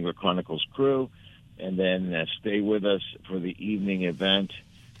with the Angler Chronicles crew, and then stay with us for the evening event.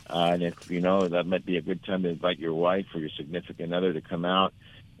 And if, that might be a good time to invite your wife or your significant other to come out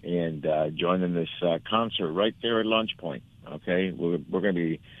and join in this concert right there at Lunch Point. Okay? We're going to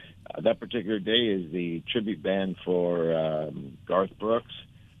be, that particular day is the tribute band for Garth Brooks.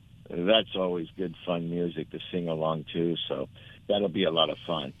 That's always good, fun music to sing along to, so that'll be a lot of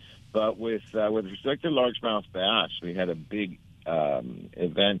fun. But with respect to largemouth bass, we had a big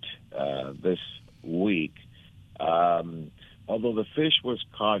event this week. Although the fish was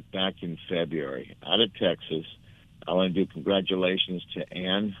caught back in February out of Texas, I want to do congratulations to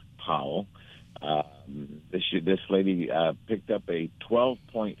Ann Powell. This lady picked up a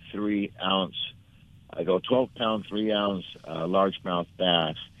 12.3 ounce, 12-pound, 3-ounce largemouth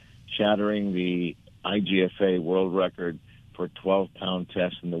bass, shattering the IGFA world record for 12-pound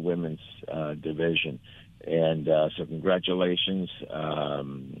test in the women's division. And so congratulations.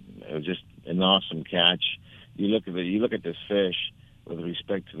 It was just an awesome catch. You look at this fish with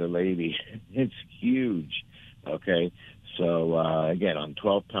respect to the lady, it's huge. Okay. So, again, on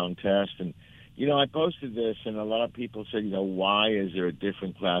 12-pound test. And, I posted this, and a lot of people said, why is there a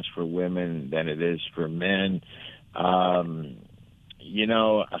different class for women than it is for men? Steve,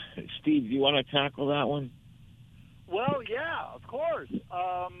 do you want to tackle that one? Well, yeah, of course.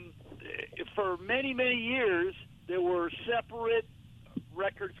 For many, many years, there were separate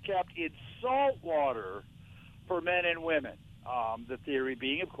records kept in saltwater for men and women. The theory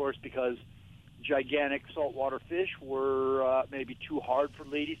being, of course, because gigantic saltwater fish were maybe too hard for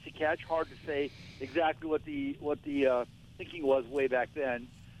ladies to catch. Hard to say exactly what the thinking was way back then.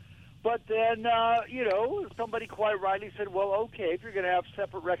 But then, somebody quite rightly said, well, okay, if you're going to have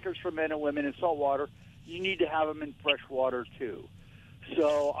separate records for men and women in saltwater, you need to have them in freshwater too.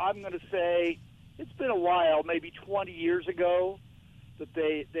 So I'm going to say it's been a while, maybe 20 years ago, that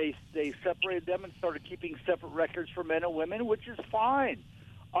they separated them and started keeping separate records for men and women, which is fine.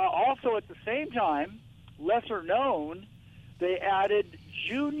 Also, at the same time, lesser known, they added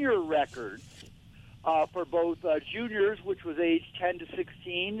junior records for both juniors, which was age 10 to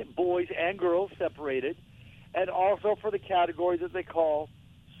 16, boys and girls separated, and also for the category that they call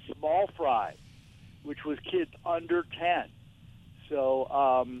small fry, which was kids under 10.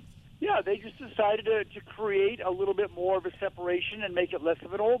 So, they just decided to create a little bit more of a separation and make it less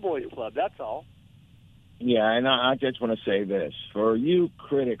of an old boys club. That's all. Yeah, and I just want to say this. For you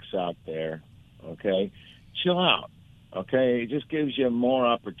critics out there, okay, chill out, okay? It just gives you more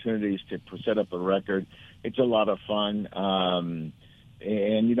opportunities to set up a record. It's a lot of fun. And,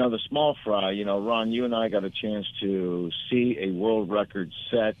 the small fry, Ron, you and I got a chance to see a world record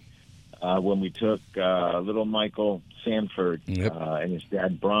set when we took little Michael Sanford and his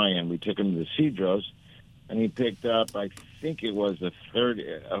dad Brian. We took him to the Cedros, and he picked up, I think it was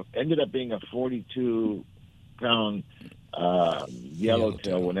ended up being a 42-pound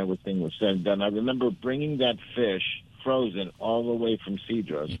yellowtail when everything was said and done. I remember bringing that fish frozen all the way from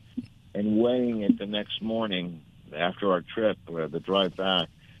Cedros and weighing it the next morning after our trip, the drive back.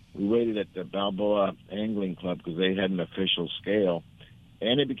 We waited at the Balboa Angling Club because they had an official scale,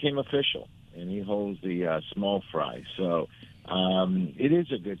 and it became official, and he holds the small fry. So it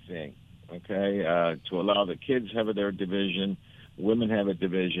is a good thing, okay, to allow the kids have their division, women have a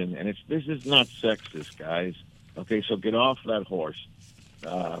division, and this is not sexist, guys. Okay, so get off that horse.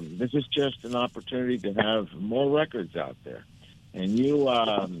 This is just an opportunity to have more records out there. And you,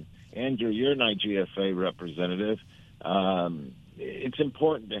 Andrew, you're an IGFA representative. It's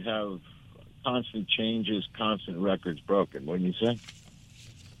important to have constant changes, constant records broken, wouldn't you say?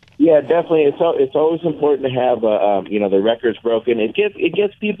 Yeah, definitely. It's always important to have the records broken. It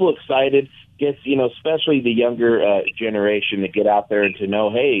gets people excited. Gets especially the younger generation to get out there and to know,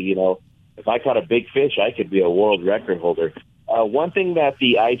 hey, if I caught a big fish, I could be a world record holder. One thing that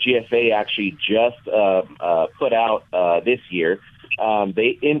the IGFA actually just put out this year,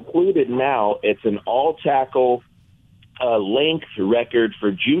 they included now, it's an all-tackle length record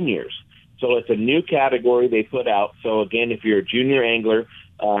for juniors. So it's a new category they put out. So again, if you're a junior angler,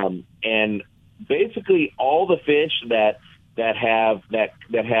 and basically all the fish that have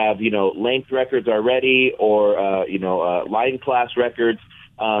length records already or line class records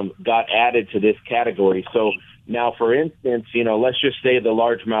got added to this category. So Now, for instance, let's just say the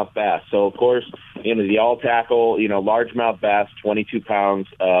largemouth bass. So, of course, the all-tackle, largemouth bass, 22 pounds,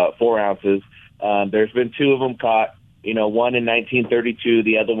 4 ounces. There's been 2 of them caught, one in 1932.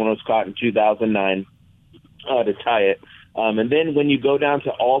 The other one was caught in 2009 to tie it. And then when you go down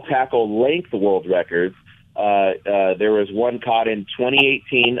to all-tackle length world records, there was one caught in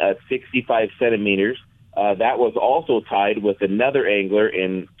 2018 at 65 centimeters. That was also tied with another angler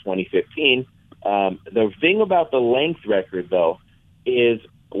in 2015. The thing about the length record, though, is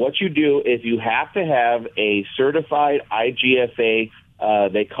what you do is you have to have a certified IGFA.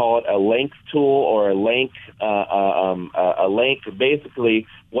 They call it a length tool or a length. Basically,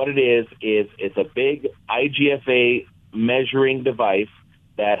 what it is it's a big IGFA measuring device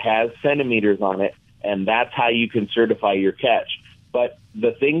that has centimeters on it, and that's how you can certify your catch. But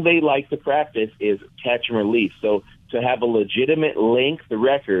the thing they like to practice is catch and release. So to have a legitimate length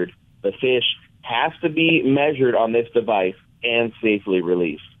record, the fish has to be measured on this device and safely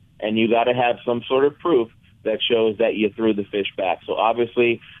released. And you got to have some sort of proof that shows that you threw the fish back. So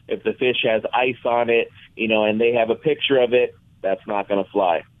obviously, if the fish has ice on it, and they have a picture of it, that's not going to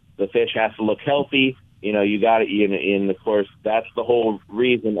fly. The fish has to look healthy. You got it. And of course, that's the whole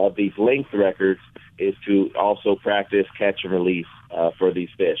reason of these length records is to also practice catch and release for these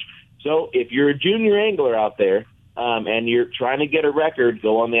fish. So if you're a junior angler out there and you're trying to get a record,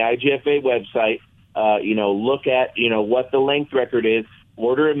 go on the IGFA website. Look at what the length record is.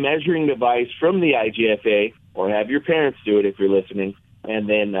 Order a measuring device from the IGFA, or have your parents do it if you're listening. And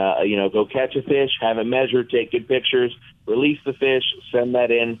then go catch a fish, have it measured, take good pictures, release the fish, send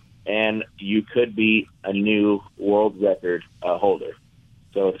that in, and you could be a new world record holder.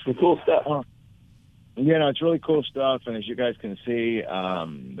 So it's some cool stuff. It's really cool stuff, and as you guys can see,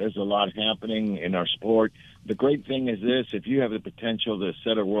 there's a lot happening in our sport. The great thing is this: if you have the potential to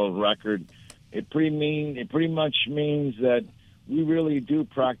set a world record, it pretty much means that we really do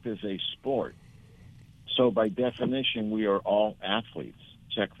practice a sport. So by definition, we are all athletes.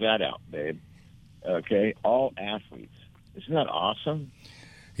 Check that out, babe. Okay, all athletes. Isn't that awesome?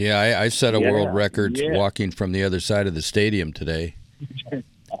 Yeah, I set a world record walking from the other side of the stadium today.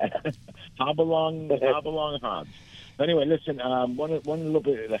 Hop along, Hobbs. Anyway, listen, one little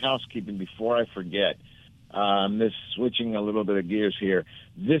bit of the housekeeping before I forget. This switching a little bit of gears here.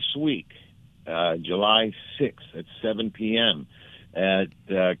 This week, July 6th at 7 p.m. at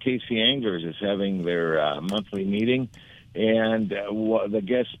KC Anglers is having their monthly meeting, and the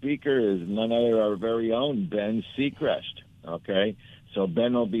guest speaker is none other our very own Ben Seacrest. Okay, so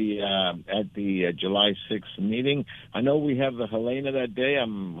Ben will be at the July 6th meeting. I know we have the Helena that day.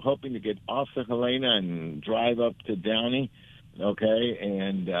 I'm hoping to get off the Helena and drive up to Downey, okay,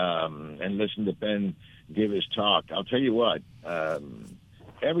 and listen to Ben give his talk. I'll tell you what,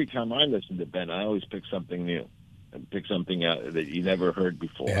 every time I listen to Ben, I always pick something new and pick something out that you never heard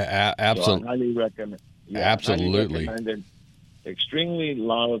before. Yeah, absolutely. So I highly recommend. Yeah, absolutely. Highly recommend it. Extremely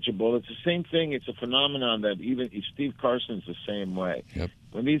knowledgeable. It's the same thing. It's a phenomenon that even Steve Carson's the same way. Yep.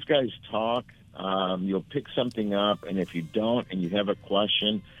 When these guys talk, you'll pick something up, and if you don't and you have a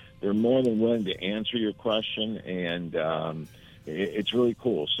question, they're more than willing to answer your question, and it's really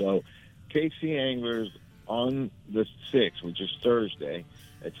cool. So KC Anglers on the 6th, which is Thursday,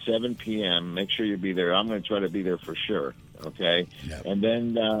 at 7 p.m. Make sure you be there. I'm going to try to be there for sure, okay? Yep. And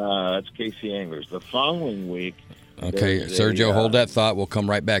then that's KC Anglers. The following week, okay, Sergio, hold that thought. We'll come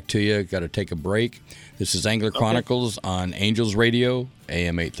right back to you. Got to take a break. This is Angler Chronicles on Angels Radio,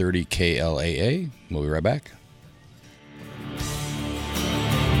 AM 830 KLAA. We'll be right back.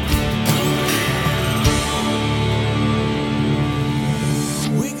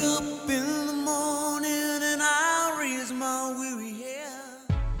 Wake up in the morning and I raise my weary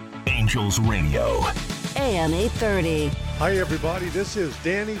head. Angels Radio. AM 830. Hi, everybody. This is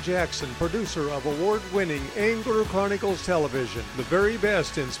Danny Jackson, producer of award-winning Angler Chronicles Television. The very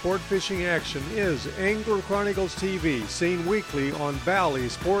best in sport fishing action is Angler Chronicles TV, seen weekly on Valley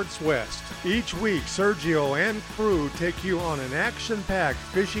Sports West. Each week, Sergio and crew take you on an action-packed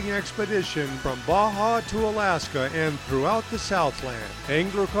fishing expedition from Baja to Alaska and throughout the Southland.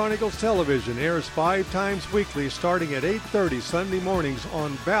 Angler Chronicles Television airs 5 times weekly starting at 8:30 Sunday mornings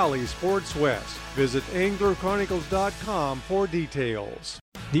on Valley Sports West. Visit anglerchronicles.com for details.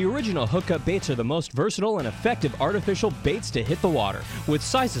 The original hookup baits are the most versatile and effective artificial baits to hit the water. With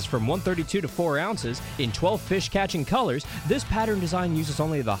sizes from 132 to 4 ounces in 12 fish-catching colors, this pattern design uses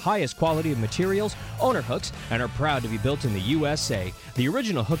only the highest quality of materials, owner hooks, and are proud to be built in the USA. The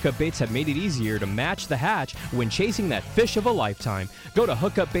original hookup baits have made it easier to match the hatch when chasing that fish of a lifetime. Go to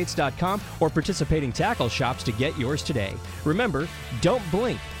hookupbaits.com or participating tackle shops to get yours today. Remember, don't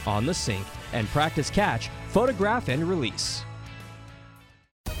blink on the sink. and practice catch, photograph, and release.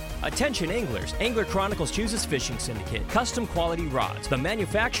 Attention anglers, Angler Chronicles chooses Fishing Syndicate, custom quality rods, the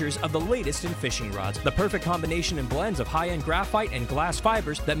manufacturers of the latest in fishing rods, the perfect combination and blends of high-end graphite and glass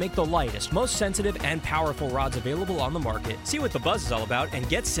fibers that make the lightest, most sensitive, and powerful rods available on the market. See what the buzz is all about and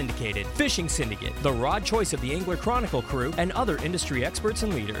get syndicated. Fishing Syndicate, the rod choice of the Angler Chronicle crew and other industry experts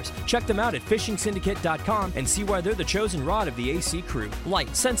and leaders. Check them out at fishingsyndicate.com and see why they're the chosen rod of the AC crew.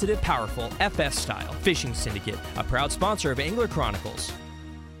 Light, sensitive, powerful, FS style. Fishing Syndicate, a proud sponsor of Angler Chronicles.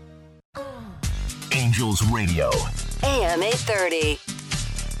 Angels Radio. AM 830.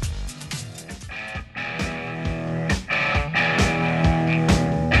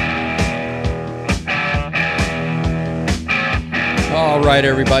 All right,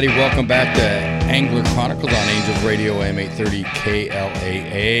 everybody. Welcome back to Angler Chronicles on Angels Radio, AM 830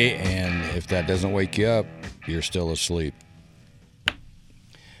 KLAA. And if that doesn't wake you up, you're still asleep.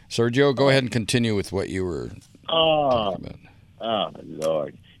 Sergio, go ahead and continue with what you were talking about. Oh,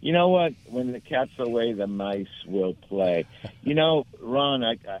 Lord. You know what? When the cat's away, the mice will play. You know, Ron,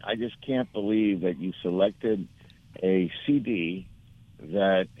 I just can't believe that you selected a CD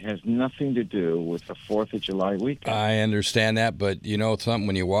that has nothing to do with the 4th of July weekend. I understand that, but you know something?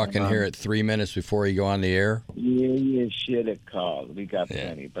 When you walk in here at 3 minutes before you go on the air? Yeah, you should have called. We got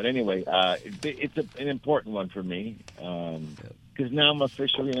plenty. But anyway, it's an important one for me because now I'm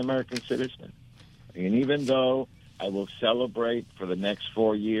officially an American citizen. And even though I will celebrate for the next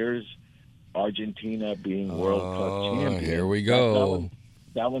 4 years Argentina being World Cup champion. Here we go.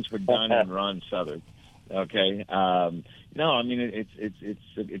 That one's for Don and Ron Southern. Okay. No, I mean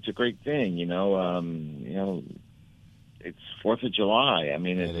it's a great thing. You know, it's 4th of July. I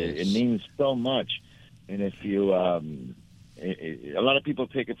mean, it means so much. And if you, a lot of people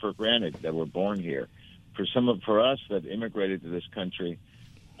take it for granted that we're born here. For us that immigrated to this country.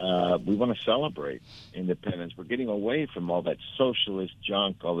 We want to celebrate independence. We're getting away from all that socialist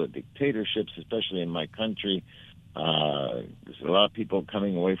junk, all the dictatorships, especially in my country. There's a lot of people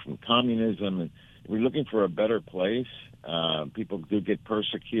coming away from communism, and we're looking for a better place. People do get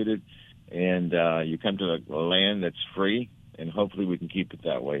persecuted, and you come to a land that's free, and hopefully we can keep it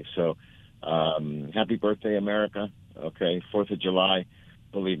that way. So happy birthday, America. Okay, 4th of July.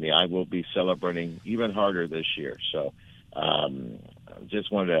 Believe me, I will be celebrating even harder this year. So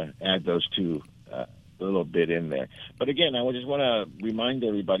just wanted to add those two a little bit in there. But again, I just want to remind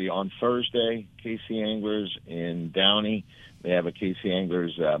everybody on Thursday, KC Anglers in Downey, they have a KC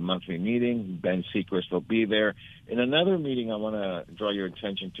Anglers monthly meeting. Ben Seacrest will be there. In another meeting I want to draw your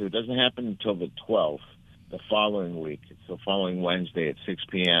attention to, it doesn't happen until the 12th, the following week. It's the following Wednesday at 6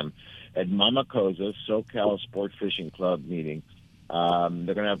 p.m. at Mamacosa, SoCal Sport Fishing Club meeting.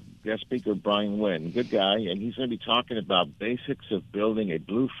 They're going to have guest speaker Brian Wynn, good guy, and he's going to be talking about basics of building a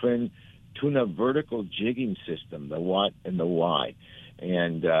bluefin tuna vertical jigging system, the what and the why.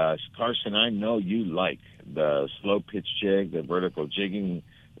 And Carson, I know you like the slow pitch jig, the vertical jigging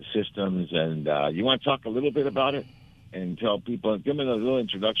systems, and you want to talk a little bit about it and tell people, give them a little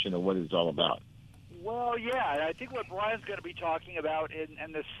introduction of what it's all about. Well, yeah, I think what Brian's going to be talking about,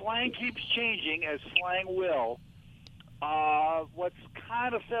 and the slang keeps changing as slang will. What's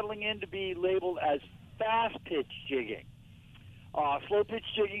kind of settling in to be labeled as fast pitch jigging. Slow pitch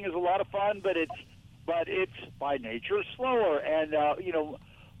jigging is a lot of fun, but it's by nature slower and a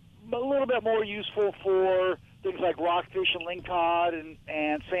little bit more useful for things like rockfish and lingcod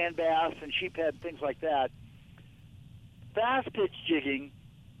and sand bass and sheephead, things like that. Fast pitch jigging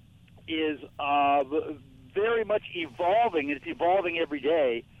is very much evolving, and it's evolving every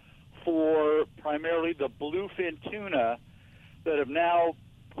day for primarily the bluefin tuna that have now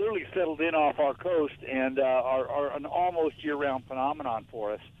clearly settled in off our coast and are an almost year-round phenomenon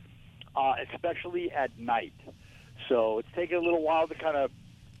for us, especially at night. So it's taken a little while to kind of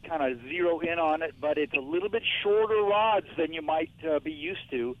zero in on it, but it's a little bit shorter rods than you might be used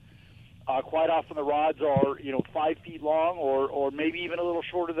to. Quite often the rods are 5 feet long or maybe even a little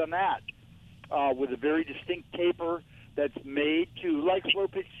shorter than that, with a very distinct taper that's made to, like slow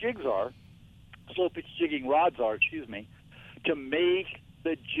pitch jigging rods are, to make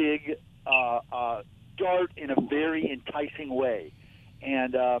the jig dart in a very enticing way.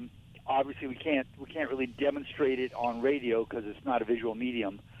 And obviously we can't really demonstrate it on radio because it's not a visual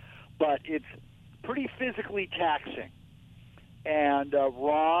medium, but it's pretty physically taxing. And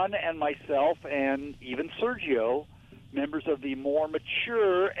Ron and myself and even Sergio, members of the more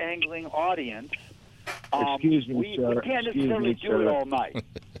mature angling audience, Excuse me, sir. We can't necessarily do it all night.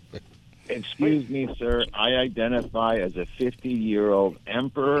 Excuse me, sir. I identify as a 50-year-old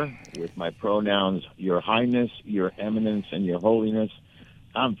emperor with my pronouns, Your Highness, Your Eminence, and Your Holiness.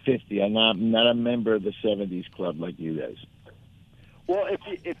 I'm 50. I'm not a member of the 70s club like you guys. Well,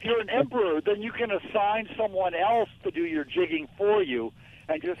 if you're an emperor, then you can assign someone else to do your jigging for you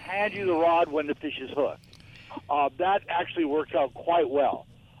and just hand you the rod when the fish is hooked. That actually works out quite well.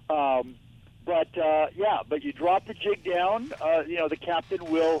 But you drop the jig down. The captain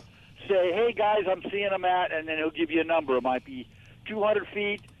will say, hey, guys, I'm seeing them at, and then he'll give you a number. It might be 200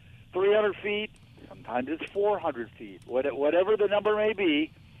 feet, 300 feet, sometimes it's 400 feet, whatever the number may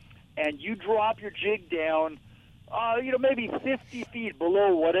be, and you drop your jig down, maybe 50 feet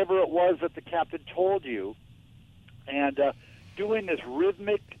below whatever it was that the captain told you, and doing this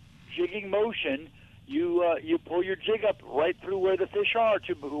rhythmic jigging motion, you pull your jig up right through where the fish are,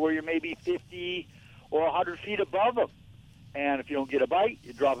 to where you're maybe 50 or 100 feet above them. And if you don't get a bite,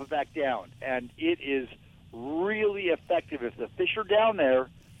 you drop it back down. And it is really effective if the fish are down there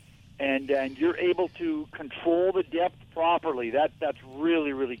and you're able to control the depth properly. That's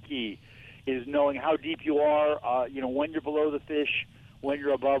really, really key, is knowing how deep you are, when you're below the fish, when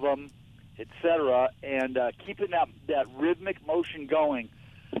you're above them, etc., and keeping that rhythmic motion going.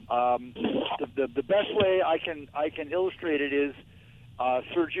 The best way I can illustrate it is,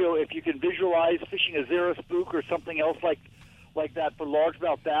 Sergio, if you can visualize fishing a Zara spook or something else like that for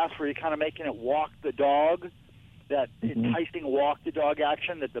largemouth bass, where you're kind of making it walk the dog, that enticing walk the dog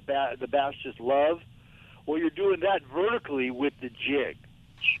action that the bass just love. Well, you're doing that vertically with the jig,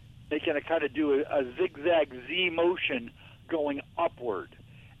 making it kind of do a zigzag Z motion going upward,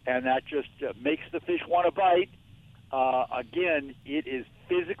 and that just makes the fish want to bite. Again, it is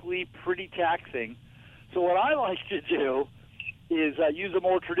physically pretty taxing. So what I like to do is use a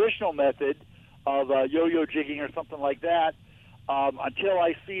more traditional method of yo-yo jigging or something like that, until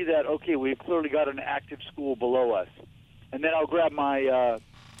I see that, okay, we've clearly got an active school below us. And then I'll grab my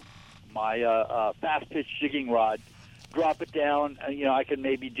fast pitch jigging rod, drop it down, and I can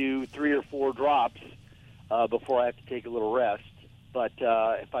maybe do 3 or 4 drops before I have to take a little rest. But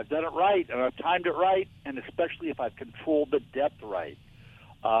if I've done it right, and I've timed it right, and especially if I've controlled the depth right,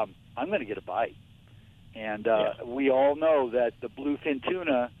 I'm going to get a bite. And we all know that the bluefin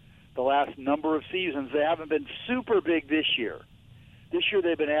tuna, the last number of seasons, they haven't been super big this year. This year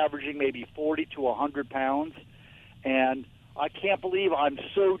they've been averaging maybe 40 to 100 pounds, and I can't believe I'm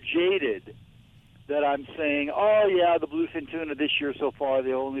so jaded that I'm saying, oh, yeah, the bluefin tuna this year so far,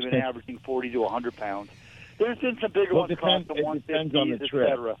 they've only been averaging 40 to 100 pounds. There's been some bigger ones across the 150s, et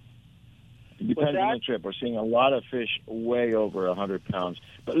cetera. It depends on the trip. We're seeing a lot of fish way over 100 pounds.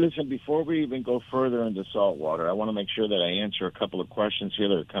 But listen, before we even go further into saltwater, I want to make sure that I answer a couple of questions here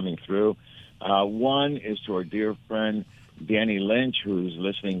that are coming through. One is to our dear friend Danny Lynch, who's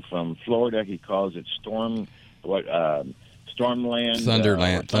listening from Florida. He calls it Stormland.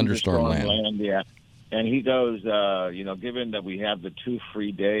 Thunderstorm land. Yeah. And he goes, given that we have the 2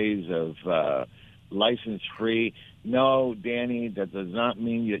 free days of license-free, no, Danny, that does not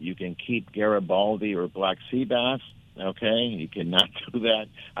mean that you can keep Garibaldi or black sea bass, okay? You cannot do that.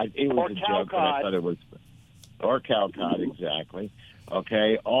 It was a joke, but I thought it was... Or cowcod, exactly.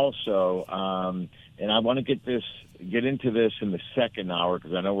 Okay, also, and I want to get into this in the second hour,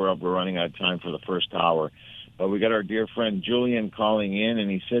 because I know we're running out of time for the first hour, but we got our dear friend Julian calling in,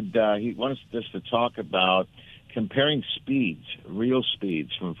 and he said he wants us to talk about comparing speeds, real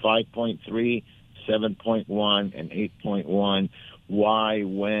speeds, from 5.3, 7.1, and 8.1, why,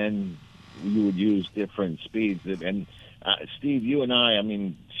 when you would use different speeds. And Steve, you and I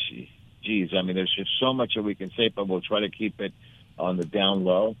mean, there's just so much that we can say, but we'll try to keep it on the down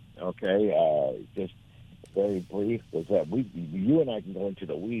low, okay? Just very brief, because you and I can go into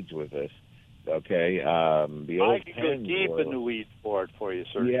the weeds with this, okay? I can go deep in the weeds for you,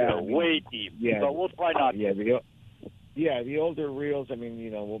 sir. Yeah, way deep. Yeah, but we'll try not to. The older reels,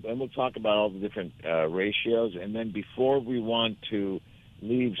 we'll talk about all the different ratios. And then before we want to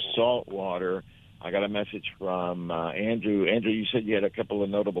leave saltwater, I got a message from Andrew. Andrew, you said you had a couple of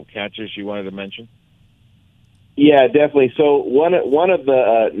notable catches you wanted to mention? Yeah, definitely. So one of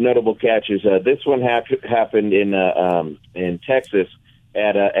the notable catches, this one happened in Texas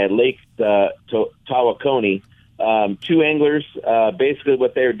at Lake Tawakoni. 2 anglers, basically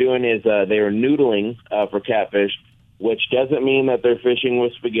what they were doing is they were noodling for catfish, which doesn't mean that they're fishing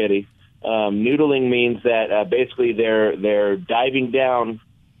with spaghetti. Noodling means that basically they're diving down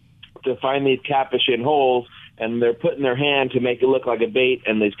to find these catfish in holes, and they're putting their hand to make it look like a bait,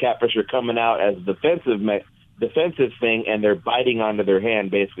 and these catfish are coming out as a defensive thing, and they're biting onto their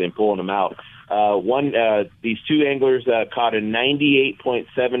hand basically and pulling them out. These 2 anglers caught a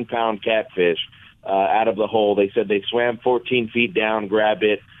 98.7 pound catfish out of the hole. They said they swam 14 feet down, grabbed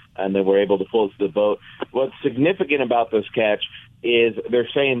it, and then were able to pull it to the boat. What's significant about this catch is they're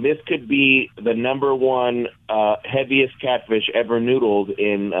saying this could be the number one heaviest catfish ever noodled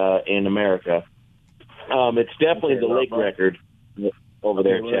in America. It's definitely the lake record over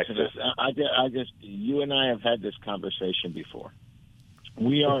there in Texas. I just, you and I have had this conversation before.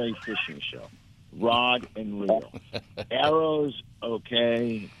 We are a fishing show, rod and reel, arrows.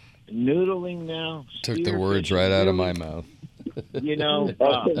 Okay, noodling now. Took the words right out of my mouth. Okay, no.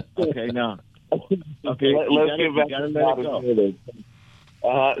 Okay, let's get back to let it go.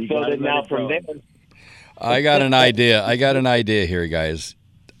 So then now from there, I got an idea here, guys.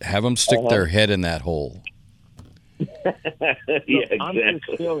 Have them stick their head in that hole. Yeah,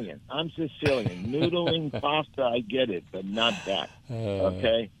 exactly. I'm Sicilian. Noodling pasta, I get it, but not that.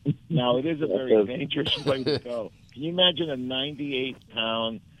 Okay? Now, it is a very dangerous way to go. Can you imagine a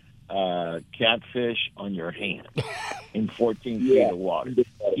 98-pound catfish on your hand in 14 feet of water?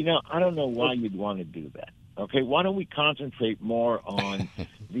 I don't know why you'd want to do that. Okay, why don't we concentrate more on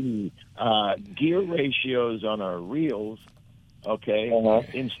the gear ratios on our reels, okay,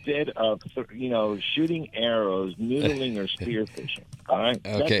 instead of, shooting arrows, noodling, or spearfishing, all right?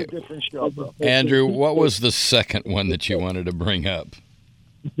 Okay. That's a different show, bro. Andrew, what was the second one that you wanted to bring up?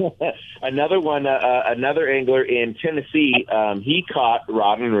 Another one, another angler in Tennessee, he caught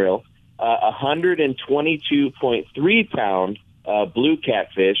rod and reel, 122.3-pound blue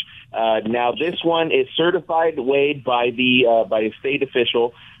catfish. Now this one is certified weighed by a state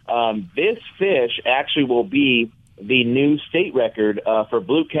official. This fish actually will be the new state record for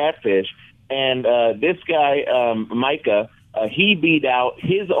blue catfish, and this guy Micah, he beat out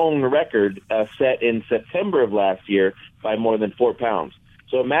his own record set in September of last year by more than 4 pounds.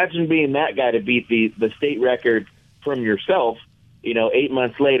 So imagine being that guy to beat the state record from yourself, 8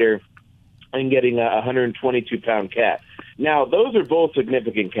 months later, and getting a 122-pound cat. Now, those are both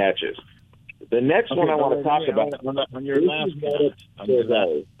significant catches. The next one I want to talk about on your last catch.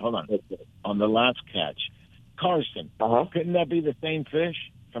 Hold on. On the last catch, Carson. Couldn't that be the same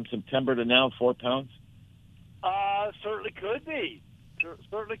fish from September to now, 4 pounds? Certainly could be.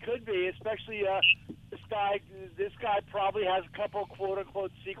 Certainly could be. Especially this guy probably has a couple quote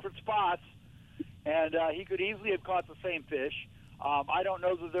unquote secret spots, and he could easily have caught the same fish. I don't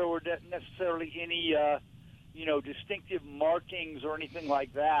know that there were necessarily any distinctive markings or anything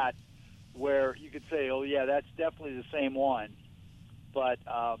like that where you could say, oh, yeah, that's definitely the same one. But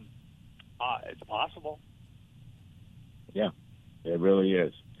it's possible. Yeah, it really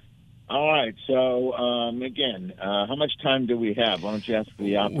is. All right, so, again, how much time do we have? Why don't you ask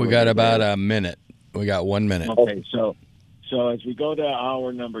the operator? We got about a minute. We got 1 minute. Okay, so as we go to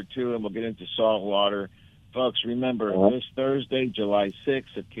hour number 2 and we'll get into saltwater, folks, remember, this Thursday, July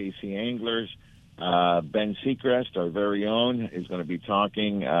 6th at KC Anglers, Ben Seacrest, our very own, is going to be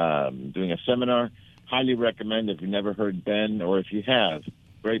talking, doing a seminar. Highly recommend if you've never heard Ben, or if you have.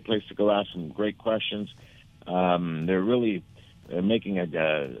 Great place to go ask some great questions. They're really making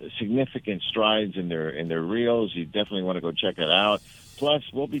significant strides in their reels. You definitely want to go check it out. Plus,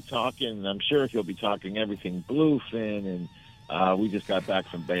 we'll be talking, I'm sure he'll be talking everything bluefin, and we just got back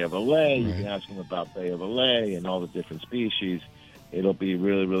from Bay of Alay. You can ask him about Bay of Alay and all the different species. It'll be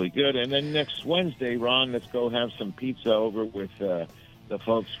really, really good. And then next Wednesday, Ron, let's go have some pizza over with the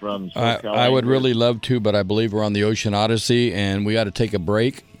folks from SoCal. I would really love to, but I believe we're on the Ocean Odyssey, and we got to take a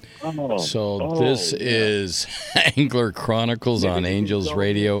break. This is Angler Chronicles on Angels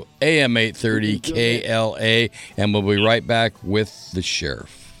Radio, AM 830 KLA, and we'll be right back with the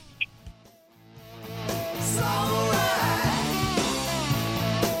sheriff.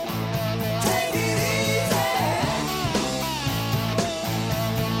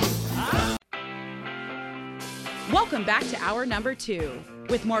 Welcome back to hour number 2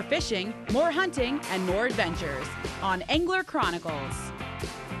 with more fishing, more hunting, and more adventures on Angler Chronicles.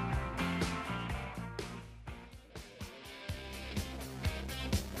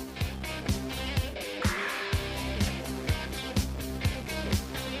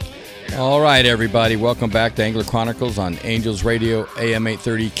 All right, everybody. Welcome back to Angler Chronicles on Angels Radio, AM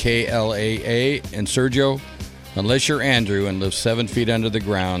 830 KLAA. And Sergio, unless you're Andrew and live 7 feet under the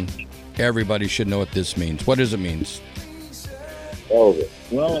ground, everybody should know what this means. What does it mean? Well,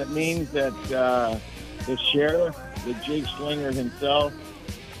 it means that the sheriff, the jig slinger himself,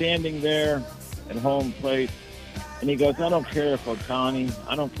 standing there at home plate, and he goes, I don't care if Otani,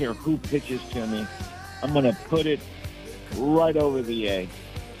 I don't care who pitches to me, I'm going to put it right over the egg.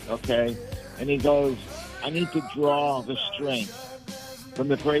 Okay? And he goes, I need to draw the strength from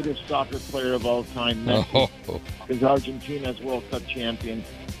the greatest soccer player of all time, Messi, because Argentina's World Cup champion,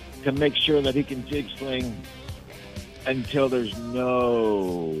 to make sure that he can jig sling until there's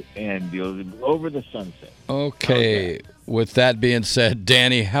no end. Over the sunset. Okay. With that being said,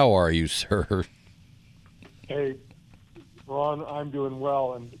 Danny, how are you, sir? Hey, Ron, I'm doing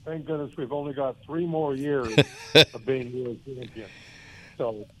well, and thank goodness we've only got 3 more years of being world champion.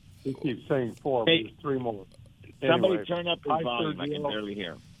 So we keep saying 4, but it's 3 more. Somebody Anyway, turn up his volume. I can barely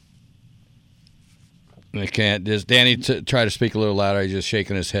hear him. I can't. Does Danny try to speak a little louder? He's just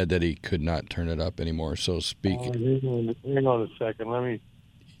shaking his head that he could not turn it up anymore. So speak. Hang on a second. Let me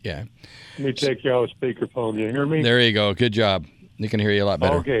take you out of speakerphone. You hear me? There you go. Good job. You can hear you a lot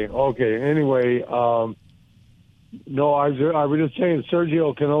better. Okay. Anyway, no, I was just saying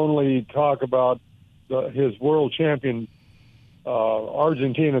Sergio can only talk about his world champion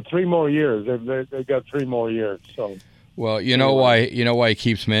Argentina 3 more years. They've got 3 more years. So. Well, you know why he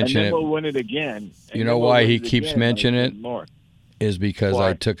keeps mentioning it. And then we'll win it again. You know why he keeps mentioning it? More. Is because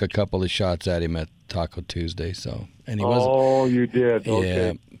I took a couple of shots at him at Taco Tuesday. So, and he wasn't. Oh, you did. Okay.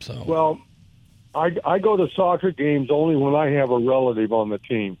 Yeah. So. Well, I go to soccer games only when I have a relative on the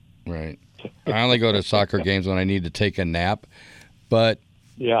team. Right. I only go to soccer games when I need to take a nap. But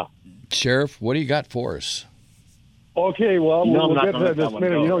yeah, Sheriff, what do you got for us? Okay. Well, we'll get to that in a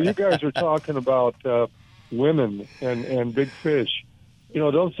minute. Go. You guys are talking about women and big fish. We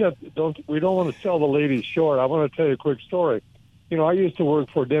don't want to sell the ladies short. I want to tell you a quick story. I used to work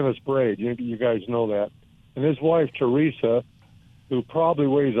for Dennis Braid. You guys know that. And his wife, Teresa, who probably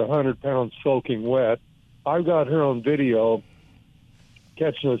weighs 100 pounds soaking wet, I've got her on video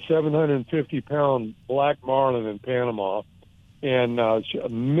catching a 750-pound black marlin in Panama and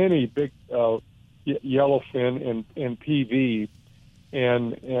many big yellowfin and PV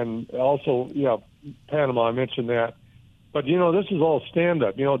and also, Panama, I mentioned that. But, this is all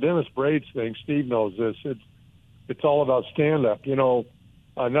stand-up. Dennis Braid's thing, Steve knows this. It's all about stand-up.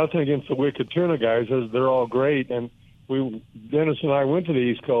 Nothing against the Wicked Tuna guys. They're all great. And Dennis and I went to the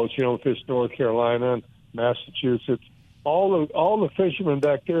East Coast, fished North Carolina and Massachusetts. All the fishermen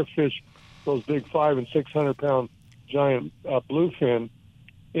back there fish those big 500 and 600 pound giant bluefin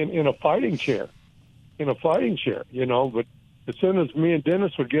in a fighting chair. But as soon as me and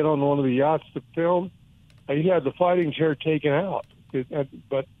Dennis would get on one of the yachts to film, he had the fighting chair taken out.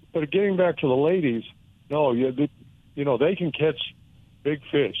 But getting back to the ladies, no, they can catch big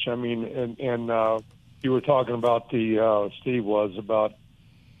fish. I mean, and you were talking about Steve was about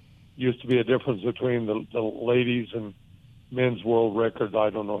used to be a difference between the ladies and men's world records. I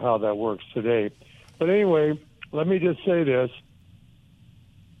don't know how that works today. But anyway, let me just say this.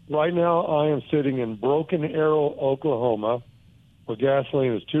 Right now, I am sitting in Broken Arrow, Oklahoma, where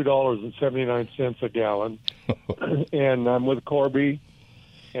gasoline is $2.79 a gallon. And I'm with Corby,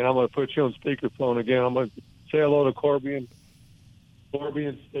 and I'm going to put you on speakerphone again. I'm going to say hello to Corby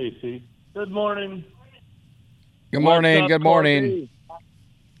and Stacy. Good morning. Good morning. Good morning.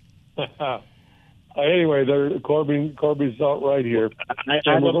 Anyway, Corby's out right here.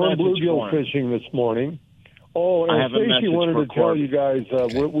 And we're going bluegill fishing this morning. Oh, and Stacy wanted to tell you guys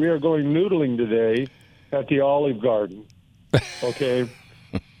we are going noodling today at the Olive Garden. Okay.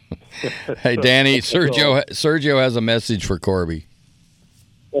 Hey, Danny, Sergio has a message for Corby.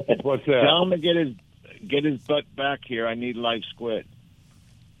 What's that? Tell him to get his butt back here. I need live squid.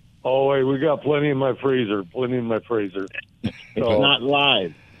 Oh, wait, we got plenty in my freezer. It's not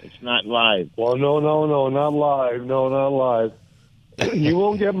live. It's not live. Well, no, not live. No, not live. You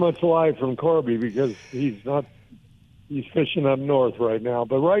won't get much live from Corby because he's fishing up north right now.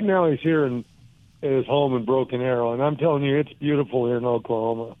 But right now he's here in his home in Broken Arrow, and I'm telling you, it's beautiful here in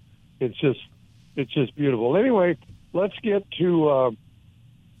Oklahoma. It's just beautiful. Anyway, let's get to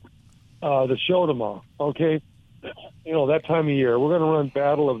the show tomorrow. Okay, that time of year we're going to run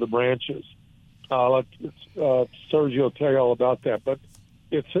Battle of the Branches. Let Sergio tell you all about that, but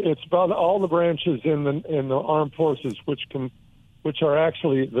it's about all the branches in the armed forces, which are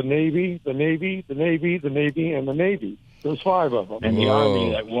actually the Navy, the Navy, the Navy, the Navy, and the Navy. There's 5 of them. And the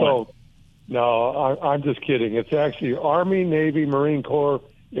Army at one. So, no, I'm just kidding. It's actually Army, Navy, Marine Corps,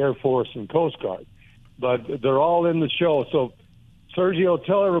 Air Force, and Coast Guard. But they're all in the show. So, Sergio,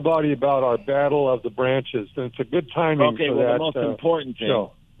 tell everybody about our Battle of the Branches. And it's a good timing for that.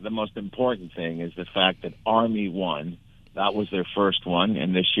 The most important thing is the fact that Army won. That was their first one,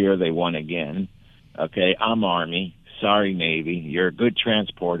 and this year they won again. Okay, I'm Army. Sorry, Navy. You're a good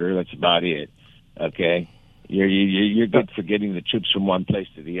transporter. That's about it. Okay, you're good for getting the troops from one place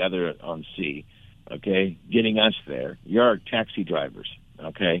to the other on sea. Okay, getting us there. You're our taxi drivers.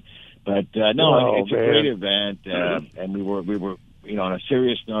 Okay, but it's a great event, and we were on a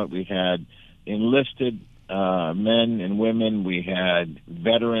serious note. We had enlisted men and women. We had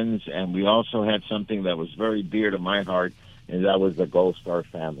veterans, and we also had something that was very dear to my heart, and that was the Gold Star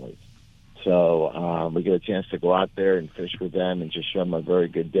families. So we get a chance to go out there and fish with them and just show them a very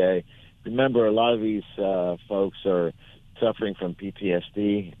good day. Remember, a lot of these folks are suffering from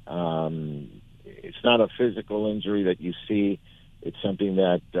PTSD. It's not a physical injury that you see. It's something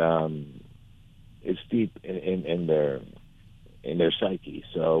that is deep in their psyche.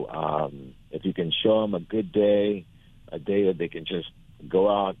 So if you can show them a good day, a day that they can just go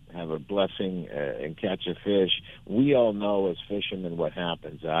out, have a blessing, and catch a fish. We all know as fishermen what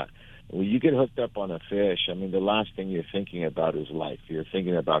happens. When you get hooked up on a fish, I mean, the last thing you're thinking about is life. You're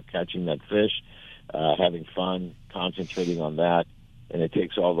thinking about catching that fish, having fun, concentrating on that, and it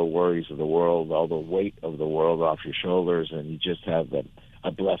takes all the worries of the world, all the weight of the world off your shoulders, and you just have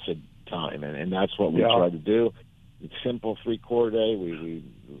a blessed time. And that's what we try to do. It's simple, 3-quarter day.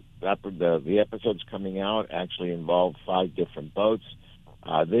 The episodes coming out actually involve 5 different boats.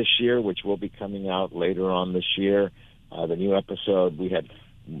 This year, which will be coming out later on this year, the new episode, we had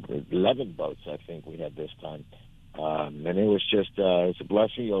 11 boats, I think we had this time. And it was just, it's a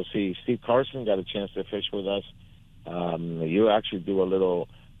blessing. You'll see Steve Carson got a chance to fish with us. You actually do a little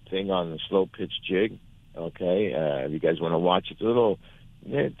thing on the slow pitch jig, okay? If you guys want to watch it, a little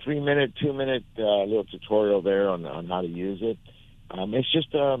 3-minute, 2-minute little tutorial there on how to use it. It's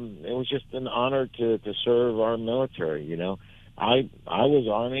just, it was just an honor to serve our military, you know. I was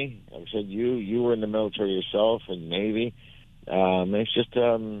Army. I said you were in the military yourself and Navy. It's just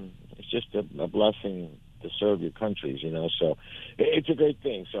a blessing to serve your countries, you know. So it's a great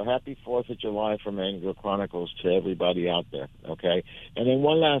thing. So happy 4th of July from Angler Chronicles to everybody out there, okay? And then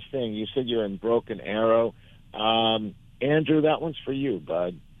one last thing. You said you're in Broken Arrow. Andrew, that one's for you,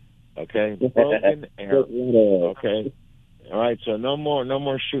 bud. Okay? Broken Arrow. Okay? All right, so no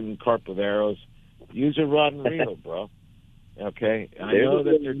more shooting carp with arrows. Use a rod and reel, bro. Okay? I know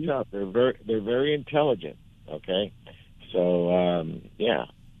that they're tough. They're very intelligent, okay? So, yeah.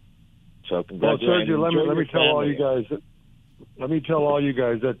 So congratulations. Well, Sergio, let me tell all you guys. Let me tell all you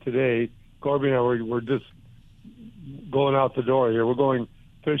guys that today, Corby and I we're just going out the door here. We're going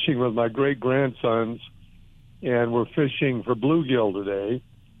fishing with my great grandsons, and we're fishing for bluegill today,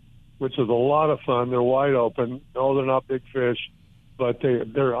 which is a lot of fun. They're wide open. No, they're not big fish, but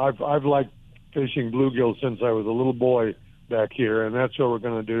they're. I've liked fishing bluegill since I was a little boy back here, and that's what we're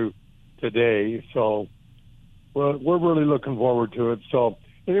going to do today. So, we're really looking forward to it. So.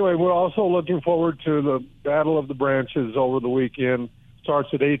 Anyway, we're also looking forward to the Battle of the Branches over the weekend. Starts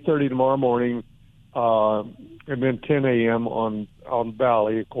at 8:30 tomorrow morning, and then 10 a.m. on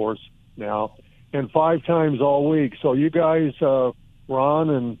Valley, of course, now, and 5 times all week. So you guys, Ron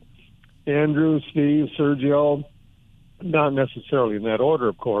and Andrew, Steve, Sergio, not necessarily in that order,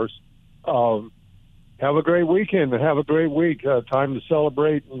 of course, have a great weekend and have a great week. Time to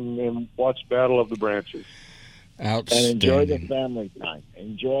celebrate and watch Battle of the Branches. And enjoy the family time.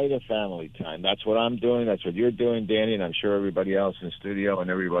 Enjoy the family time. That's what I'm doing. That's what you're doing, Danny, and I'm sure everybody else in the studio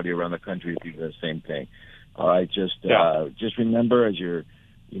and everybody around the country is doing the same thing. All right, just remember as you're,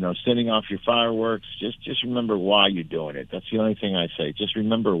 setting off your fireworks, just remember why you're doing it. That's the only thing I say. Just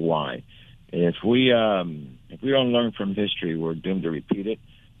remember why. If we don't learn from history, we're doomed to repeat it.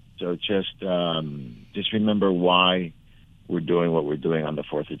 So just remember why we're doing what we're doing on the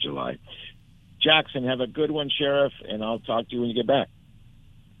 4th of July. Jackson, have a good one, Sheriff, and I'll talk to you when you get back.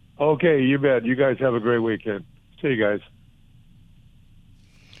 Okay, you bet. You guys have a great weekend. See you guys.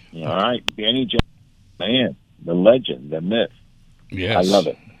 All right. Danny Jackson, man, the legend, the myth. Yes. I love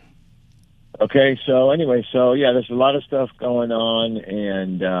it. Okay, there's a lot of stuff going on,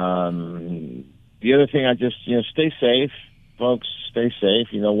 and the other thing, stay safe, folks, stay safe.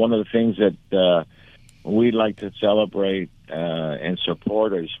 One of the things that we'd like to celebrate and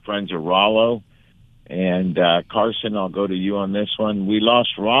support is Friends of Rollo. And Carson, I'll go to you on this one. We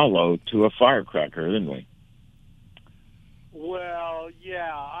lost Rollo to a firecracker, didn't we? Well,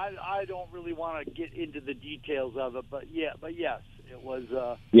 yeah, I don't really want to get into the details of it, but yes, it was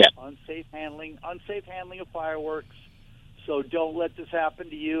unsafe handling of fireworks. So don't let this happen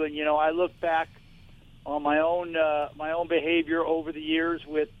to you. And I look back on my own behavior over the years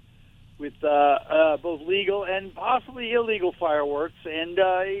with both legal and possibly illegal fireworks, and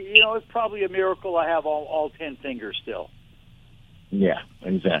it's probably a miracle I have all 10 fingers still. Yeah,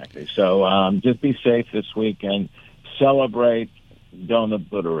 exactly. So just be safe this weekend. Celebrate, don't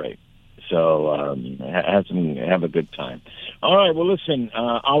obliterate. So have a good time. All right. Well, listen.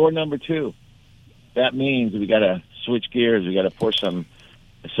 Hour number 2. That means we got to switch gears. We got to pour some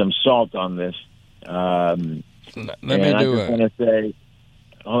salt on this. Let me do it.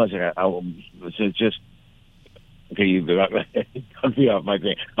 Hold on a second. Okay, you got me off my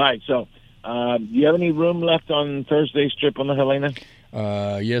thing. All right, so do you have any room left on Thursday's trip on the Helena?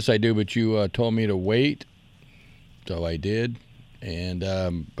 Yes, I do, but you told me to wait, so I did. And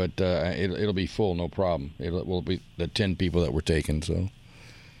but it'll be full, no problem. It will be the 10 people that we're taking. So.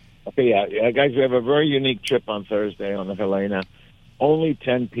 Okay, yeah, guys, we have a very unique trip on Thursday on the Helena. Only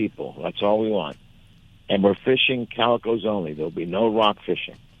 10 people. That's all we want. And we're fishing calicos only. There'll be no rock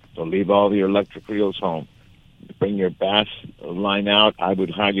fishing. So leave all your electric reels home. Bring your bass line out. I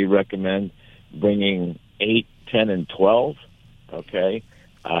would highly recommend bringing 8, 10, and 12. Okay?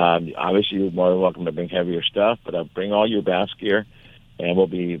 Obviously, you're more than welcome to bring heavier stuff, but bring all your bass gear, and we'll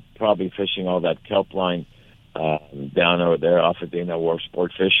be probably fishing all that kelp line down over there off of Dana Wharf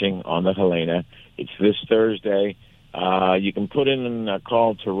Sport Fishing on the Helena. It's this Thursday. You can put in a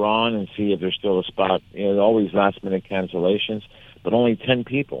call to Ron and see if there's still a spot. You know, always last-minute cancellations, but only 10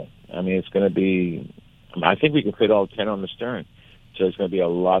 people. I mean, it's going to be, I think we can fit all 10 on the stern, so it's going to be a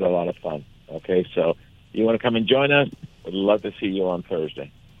lot of fun. Okay, so you want to come and join us? We'd love to see you on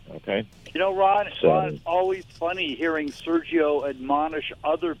Thursday. Okay? You know, Ron, it's always funny hearing Sergio admonish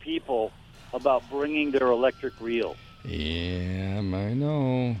other people about bringing their electric reel. Yeah, I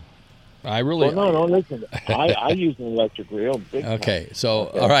know. I really... Well, no, listen. I use an electric reel. Big okay, time. so,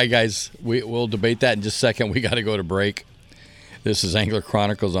 all right, guys. We'll debate that in just a second. We got to go to break. This is Angler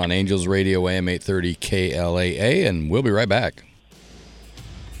Chronicles on Angels Radio, AM 830 KLAA, and we'll be right back.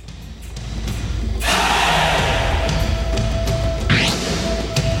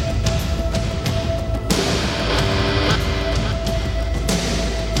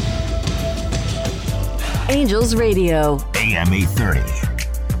 Angels Radio. AM 830.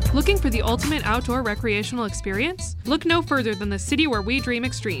 Looking for the ultimate outdoor recreational experience? Look no further than the city where we dream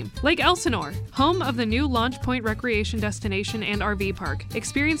extreme, Lake Elsinore, home of the new Launch Point Recreation Destination and RV Park.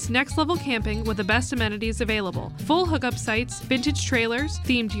 Experience next-level camping with the best amenities available. Full hookup sites, vintage trailers,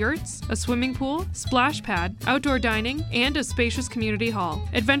 themed yurts, a swimming pool, splash pad, outdoor dining, and a spacious community hall.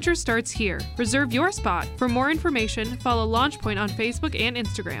 Adventure starts here. Reserve your spot. For more information, follow Launch Point on Facebook and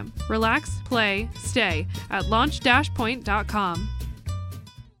Instagram. Relax, play, stay at launch-point.com.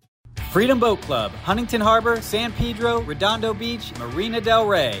 Freedom Boat Club, Huntington Harbor, San Pedro, Redondo Beach, Marina del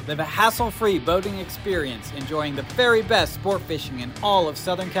Rey. Live a hassle-free boating experience, enjoying the very best sport fishing in all of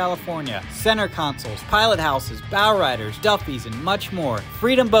Southern California. Center consoles, pilot houses, bow riders, Duffys, and much more.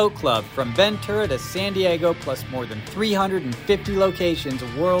 Freedom Boat Club, from Ventura to San Diego, plus more than 350 locations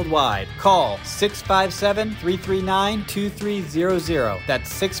worldwide. Call 657-339-2300. That's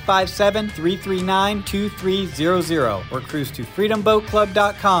 657-339-2300. Or cruise to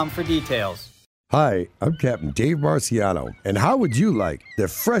freedomboatclub.com for details. Hi, I'm Captain Dave Marciano, and how would you like the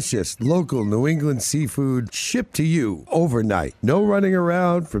freshest local New England seafood shipped to you overnight? No running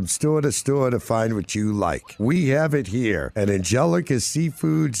around from store to store to find what you like. We have it here at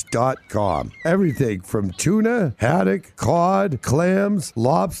AngelicaSeafoods.com. Everything from tuna, haddock, cod, clams,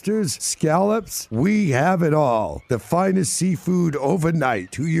 lobsters, scallops, we have it all. The finest seafood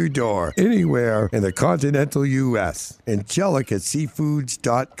overnight to your door, anywhere in the continental U.S.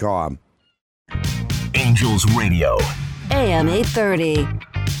 AngelicaSeafoods.com. Angels Radio. AM 830.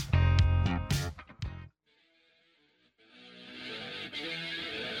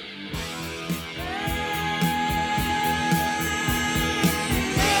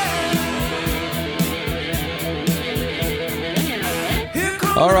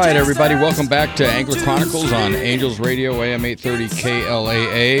 All right, everybody, welcome back to Angler Chronicles on Angels Radio, AM 830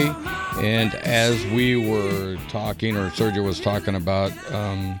 KLAA. And as we were talking, or Sergio was talking about,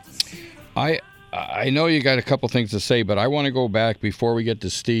 I know you got a couple things to say, but I want to go back before we get to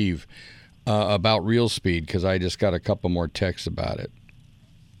Steve about reel speed, because I just got a couple more texts about it.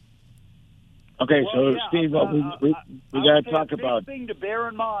 Okay, so Steve, we got to talk about. The thing to bear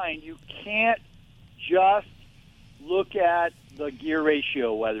in mind, you can't just look at the gear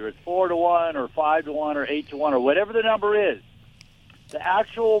ratio, whether it's 4-to-1 or 5-to-1 or 8-to-1 or whatever the number is. The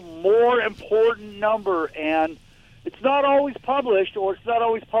actual more important number, and it's not always published, or it's not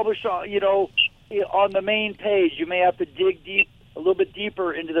always published on, on the main page. You may have to dig a little bit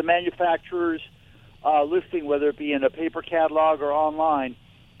deeper into the manufacturer's listing, whether it be in a paper catalog or online,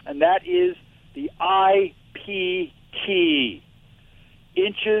 and that is the IPT,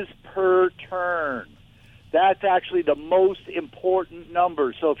 inches per turn. That's actually the most important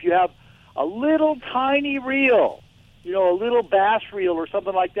number. So if you have a little tiny reel, a little bass reel or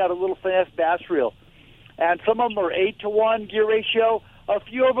something like that, a little finesse bass reel, and some of them are 8-to-1 gear ratio, a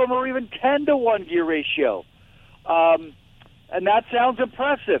few of them are even 10-to-1 gear ratio. And that sounds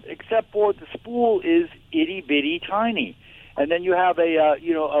impressive, except for the spool is itty-bitty tiny. And then you have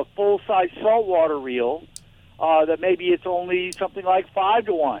a full-size saltwater reel, that maybe it's only something like 5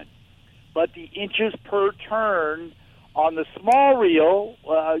 to 1. But the inches per turn on the small reel,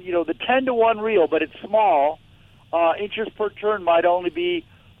 the 10 to 1 reel, but it's small, inches per turn might only be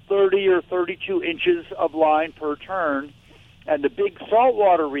 30 or 32 inches of line per turn. And the big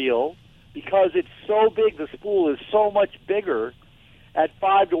saltwater reel, because it's so big, the spool is so much bigger, at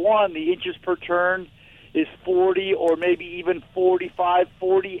 5 to 1, the inches per turn is 40 or maybe even 45,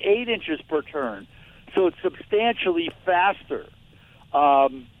 48 inches per turn. So it's substantially faster.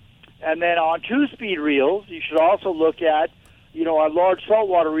 And then on 2-speed reels, you should also look at, on large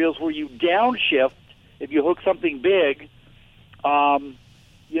saltwater reels where you downshift, if you hook something big, again,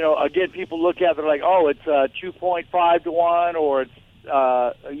 people look at it, they're like, oh, it's 2.5 to 1 or it's,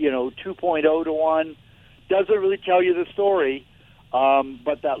 2.0 to 1. Doesn't really tell you the story.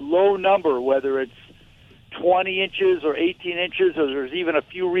 But that low number, whether it's 20 inches or 18 inches, or there's even a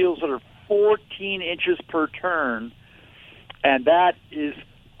few reels that are 14 inches per turn, and that is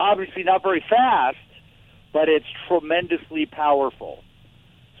obviously not very fast, but it's tremendously powerful.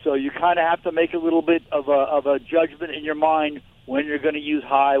 So you kind of have to make a little bit of a judgment in your mind when you're going to use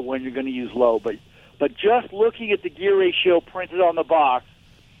high, when you're going to use low. But just looking at the gear ratio printed on the box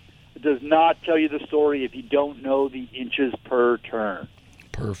does not tell you the story if you don't know the inches per turn.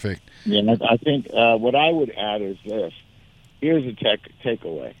 Perfect. Yeah, I think what I would add is this. Here's a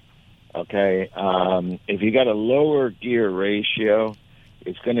takeaway. Okay, if you got a lower gear ratio,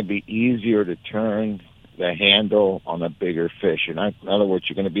 it's going to be easier to turn the handle on a bigger fish. In other words,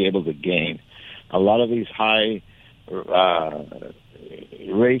 you're going to be able to gain. A lot of these high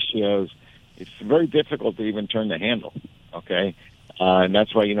ratios, it's very difficult to even turn the handle. Okay, and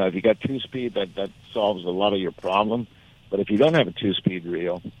that's why if you got 2-speed, that solves a lot of your problem. But if you don't have a 2-speed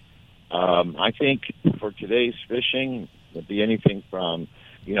reel, I think for today's fishing, it'd be anything from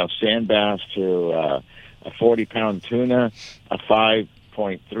sand bass to a 40-pound tuna, a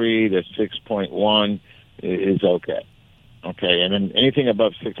 5.3 to 6.1 is okay. Okay, and then anything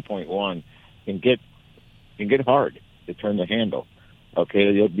above 6.1 can get hard to turn the handle.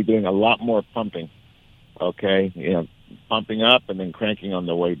 Okay, you'll be doing a lot more pumping. Okay, pumping up and then cranking on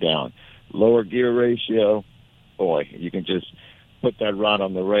the way down. Lower gear ratio, boy, you can just put that rod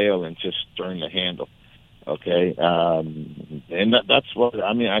on the rail and just turn the handle. Okay, and that's what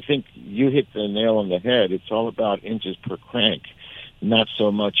I think you hit the nail on the head. It's all about inches per crank, not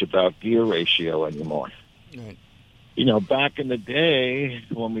so much about gear ratio anymore. Right. Back in the day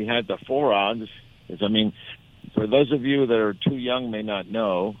when we had the 4-odds, for those of you that are too young may not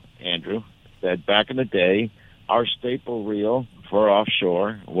know, Andrew, that back in the day, our staple reel for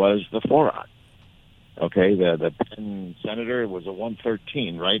offshore was the 4-odd. Okay, the Penn Senator was a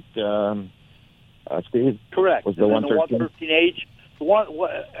 113, right? Steve? Correct. Was the 113? The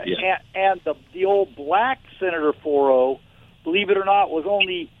 113H. And the old black Senator 4.0, believe it or not, was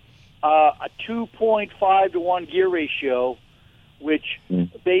only a 2.5 to 1 gear ratio, which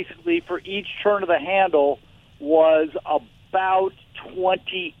basically for each turn of the handle was about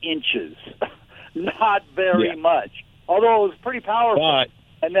 20 inches. Not very much. Although it was pretty powerful. But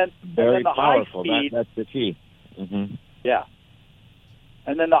and then the powerful. high speed. That's the key. Mm-hmm. Yeah.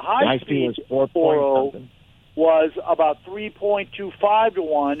 And then the high speed 4.0 was about 3.25 to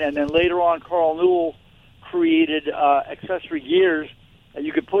 1, and then later on Carl Newell created accessory gears that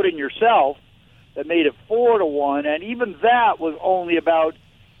you could put in yourself that made it 4 to 1, and even that was only about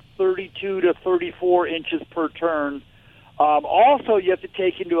 32 to 34 inches per turn. Also, you have to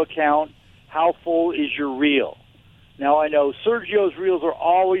take into account how full is your reel. Now, I know Sergio's reels are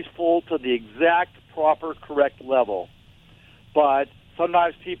always full to the exact proper, correct level, but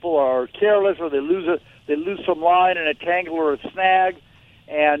sometimes people are careless or they lose some line in a tangle or a snag,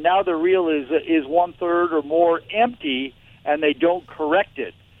 and now the reel is 1/3 or more empty, and they don't correct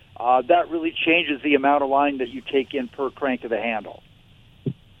it. That really changes the amount of line that you take in per crank of the handle.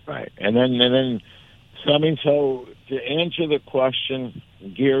 Right, and then so to answer the question,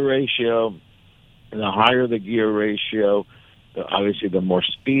 gear ratio, the higher the gear ratio, obviously the more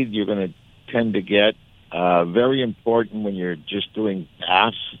speed you're going to tend to get. Very important when you're just doing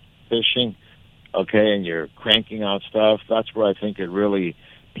bass fishing, okay, and you're cranking out stuff. That's where I think it really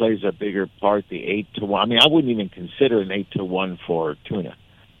plays a bigger part, the 8 to 1. I wouldn't even consider an 8 to 1 for tuna,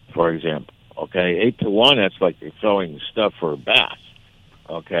 for example. Okay, 8 to 1, that's like you're throwing stuff for bass.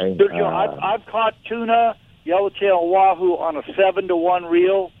 Okay. I've caught tuna, yellowtail, wahoo on a 7 to 1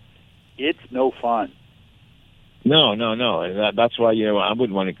 reel. It's no fun. No. And that's why I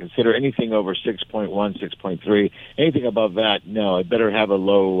wouldn't want to consider anything over 6.1, 6.3. Anything above that, no. I better have a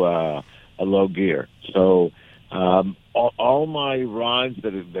low gear. So all my rods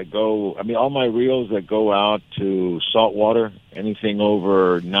that go, I mean, all my reels that go out to saltwater, anything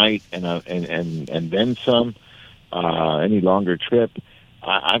overnight and then some, any longer trip,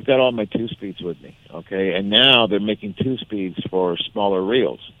 I've got all my 2-speeds with me, okay? And now they're making 2-speeds for smaller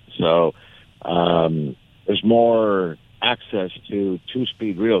reels. So there's more access to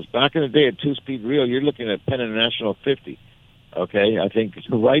 2-speed reels. Back in the day, a 2-speed reel, you're looking at Penn International 50, okay? I think,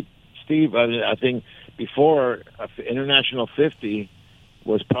 right, Steve? I think before International 50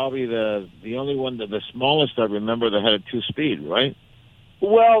 was probably the only one, the smallest I remember that had a 2-speed, right?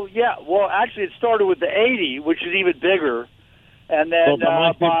 Well, yeah. Well, actually, it started with the 80, which is even bigger. And then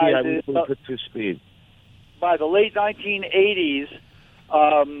my 50, I would put 2-speed. By the late 1980s,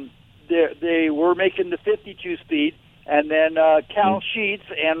 they were making the 52 speed, and then Cal Sheets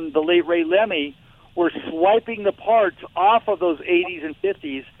and the late Ray Lemmy were swiping the parts off of those 80s and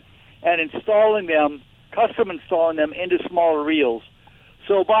 50s and installing them, custom installing them into smaller reels.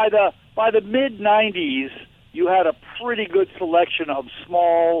 So by the mid 90s, you had a pretty good selection of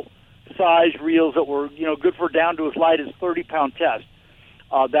small size reels that were, good for down to as light as 30-pound test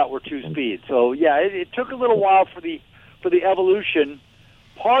that were 2-speed. So yeah, it took a little while for the evolution,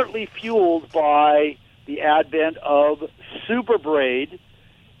 partly fueled by the advent of Super Braid,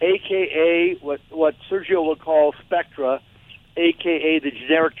 aka what Sergio would call Spectra, aka the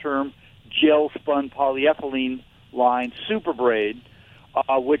generic term gel spun polyethylene line Super Braid,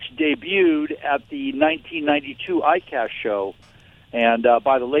 which debuted at the 1992 ICAST show. And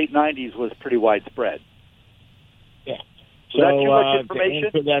by the late 90s was pretty widespread. Yeah. Was that too much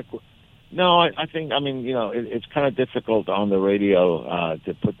information? No, I think, it's kind of difficult on the radio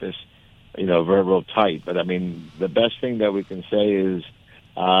to put this, real tight. But, the best thing that we can say is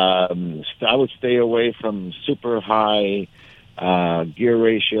I would stay away from super high gear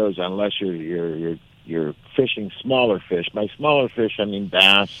ratios unless you're fishing smaller fish. By smaller fish, I mean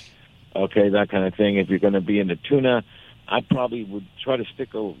bass, okay, that kind of thing. If you're going to be into tuna, I probably would try to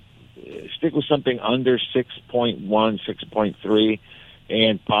stick with something under 6.1, 6.3,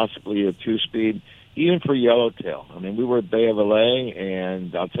 and possibly a 2-speed, even for yellowtail. We were at Bay of LA,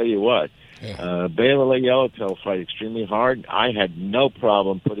 and I'll tell you what, Bay of LA yellowtail fight extremely hard. I had no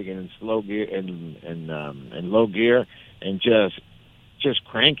problem putting it in slow gear and low gear and just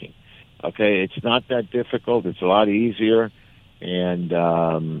cranking. Okay, it's not that difficult. It's a lot easier, and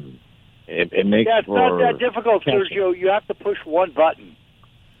it makes it's not that difficult, Sergio. You have to push one button.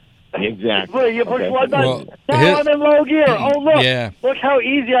 Exactly. You push one button. Now I'm in low gear. Oh, look. Yeah. Look how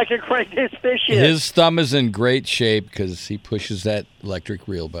easy I can crank this fish in. His thumb is in great shape because he pushes that electric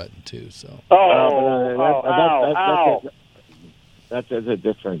reel button, too. So. That's a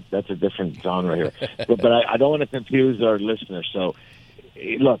different genre here. but I don't want to confuse our listeners. So,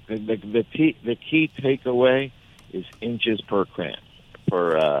 look, the key takeaway is inches per crank.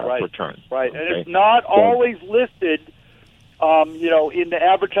 Per turn. Right, okay? And it's not always listed, in the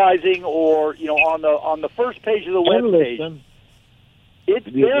advertising or on the first page of the web page. It's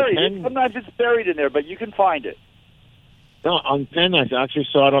buried. Sometimes it's buried in there, but you can find it. No, on Penn, I actually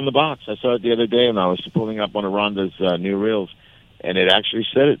saw it on the box. I saw it the other day when I was pulling up one of Rhonda's new reels, and it actually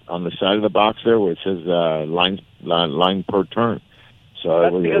said it on the side of the box there where it says line per turn. So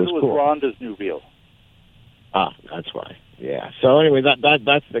that's it because was cool. Rhonda's new reel. That's why. Yeah. So anyway,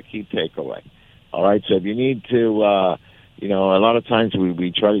 that's the key takeaway. All right. So if you need to, a lot of times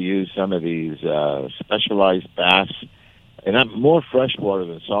we try to use some of these specialized bass, and I'm more freshwater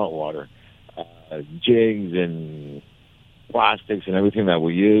than saltwater, jigs and plastics and everything that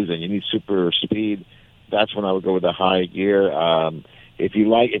we use, and you need super speed. That's when I would go with the high gear. If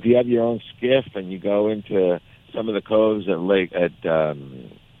you have your own skiff and you go into some of the coves at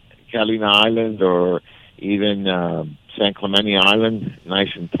Catalina Island or even San Clemente Island,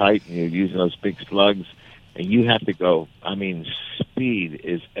 nice and tight, and you're using those big slugs, and you have to go. Speed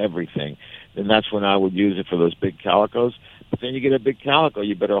is everything. Then that's when I would use it for those big calicos. But then you get a big calico,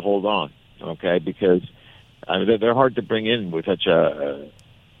 you better hold on, okay? Because they're hard to bring in with such a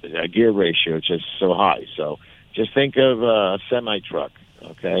gear ratio, just so high. So just think of a semi truck,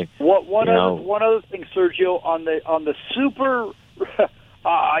 okay? One other thing, Sergio, on the super.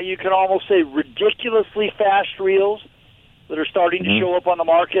 You can almost say ridiculously fast reels that are starting to show up on the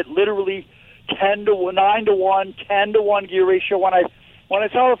market. Literally 9 to 1, 10 to 1 gear ratio. When I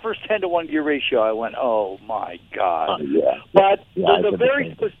saw the first 10 to 1 gear ratio, I went, "Oh my God!" But there's a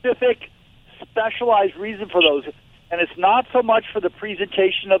very specific, specialized reason for those, and it's not so much for the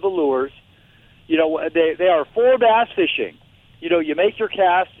presentation of the lures. They are for bass fishing. You make your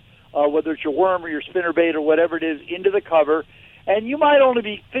cast, whether it's your worm or your spinnerbait or whatever it is, into the cover. And you might only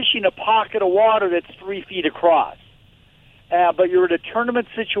be fishing a pocket of water that's 3 feet across. but you're in a tournament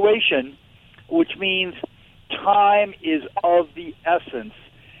situation, which means time is of the essence,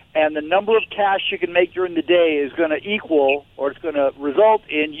 and the number of casts you can make during the day is going to equal, or it's going to result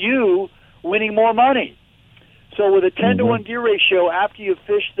in you winning more money. So with a 10-to-1 gear ratio, after you've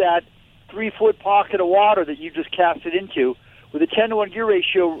fished that 3-foot pocket of water that you just casted into, with a 10-to-1 gear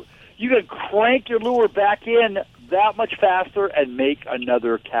ratio, you can crank your lure back in that much faster and make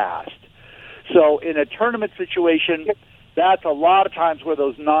another cast. So in a tournament situation, that's a lot of times where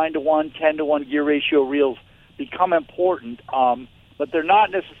those 9-to-1, 10-to-1 gear ratio reels become important, but they're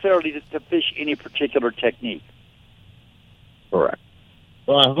not necessarily to fish any particular technique. Correct.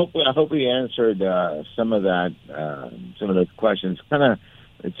 Well, I hope we answered some of that, some of those questions.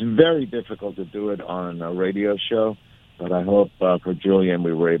 It's very difficult to do it on a radio show, but I hope for Julian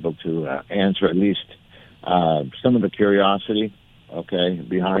we were able to answer at least some of the curiosity,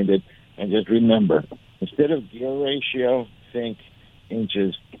 behind it. And just remember, instead of gear ratio, think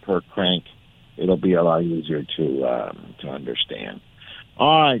inches per crank. It'll be a lot easier to understand.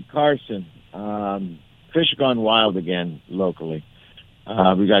 All right, Carson. Fish gone wild again locally.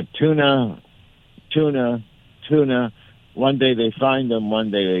 We got tuna. One day they find them,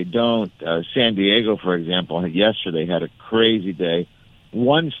 one day they don't. San Diego, for example, yesterday had a crazy day.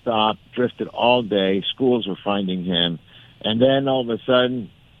 One stop, drifted all day. Schools were finding him. And then all of a sudden,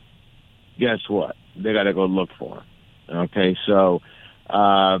 guess what? They got to go look for him. Okay, so,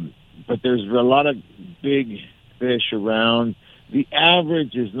 but there's a lot of big fish around. The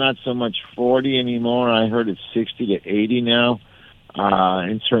average is not so much 40 anymore. I heard it's 60 to 80 now.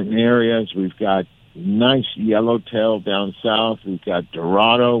 In certain areas, we've got nice yellowtail down south. We've got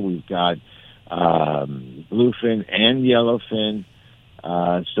Dorado. We've got bluefin and yellowfin.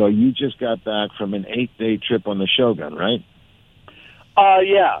 So you just got back from an 8-day trip on the Shogun, right?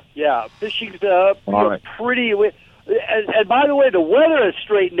 Yeah. Fishing's pretty. And by the way, the weather has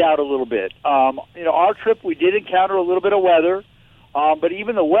straightened out a little bit. Our trip, we did encounter a little bit of weather, but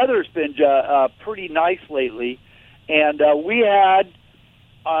even the weather's been pretty nice lately. And we had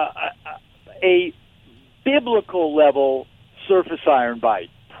a biblical level surface iron bite,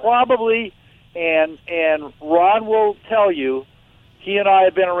 probably. And Ron will tell you, he and I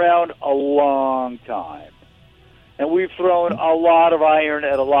have been around a long time, and we've thrown a lot of iron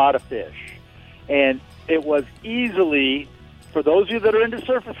at a lot of fish. And it was easily, for those of you that are into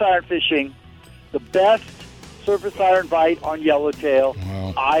surface iron fishing, the best surface iron bite on yellowtail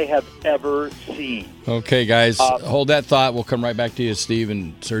I have ever seen. Okay, guys, hold that thought. We'll come right back to you, Steve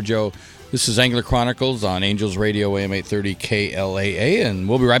and Sergio. This is Angler Chronicles on Angels Radio, AM 830 KLAA, and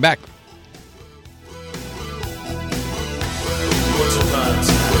we'll be right back.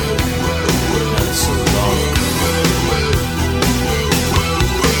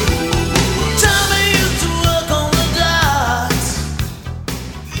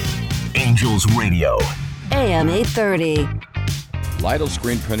 Angels Radio. AM 830. Lytle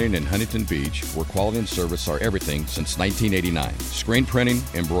Screen Printing in Huntington Beach, where quality and service are everything since 1989. Screen printing,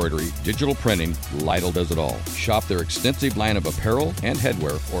 embroidery, digital printing, Lytle does it all. Shop their extensive line of apparel and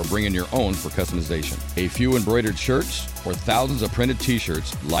headwear, or bring in your own for customization. A few embroidered shirts or thousands of printed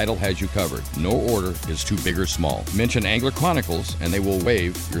t-shirts, Lytle has you covered. No order is too big or small. Mention Angler Chronicles and they will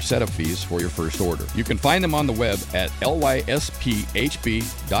waive your setup fees for your first order. You can find them on the web at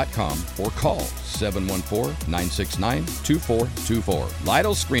lyspHB.com or call 714-969-2424.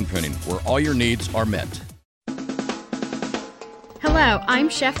 Lytle Screen Printing, where all your needs are met. Hello, I'm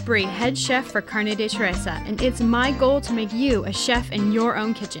Chef Brie, head chef for Carne de Teresa, and it's my goal to make you a chef in your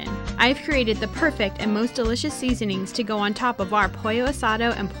own kitchen. I've created the perfect and most delicious seasonings to go on top of our pollo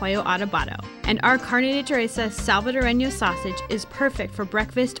asado and pollo adobado. And our Carne de Teresa Salvadoreño sausage is perfect for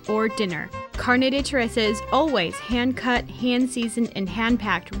breakfast or dinner. Carne de Teresa is always hand-cut, hand-seasoned, and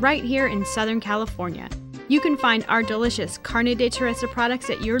hand-packed right here in Southern California. You can find our delicious Carne de Teresa products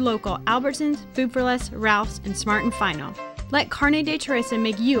at your local Albertsons, Food 4 Less, Ralph's, and Smart & Final. Let Carne de Teresa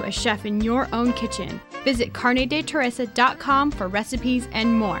make you a chef in your own kitchen. Visit carnedeteresa.com for recipes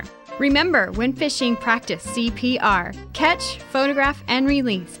and more. Remember, when fishing, practice CPR. Catch, photograph, and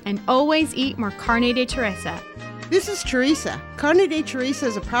release, and always eat more Carne de Teresa. This is Teresa. Carne de Teresa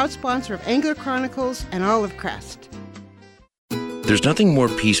is a proud sponsor of Angler Chronicles and Olive Crest. There's nothing more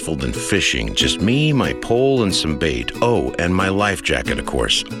peaceful than fishing. Just me, my pole, and some bait. Oh, and my life jacket, of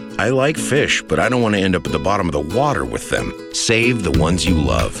course. I like fish, but I don't want to end up at the bottom of the water with them. Save the ones you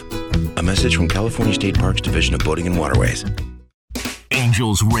love. A message from California State Parks Division of Boating and Waterways.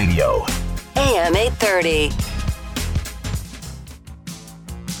 Angels Radio. AM 830.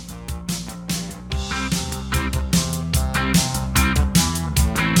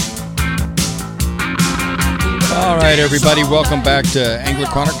 All right, right, everybody, welcome back to Angler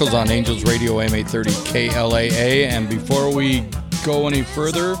Chronicles on Angels Radio AM 830 KLAA. And before we go any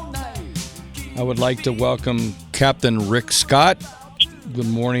further, I would like to welcome Captain Rick Scott. Good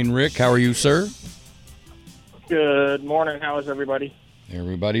morning, Rick. How are you, sir? Good morning. How is everybody?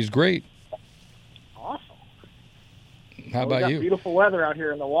 Everybody's great. Awesome. How we about got you? Beautiful weather out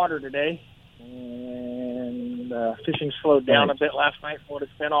here in the water today, and fishing slowed down a bit last night from what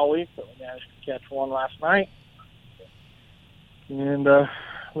it's been all week, but we managed to catch one last night. And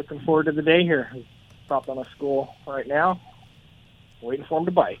looking forward to the day here. We stopped on a school right now, waiting for him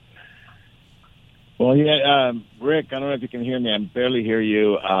to bite. Well, yeah, Rick, I don't know if you can hear me. I barely hear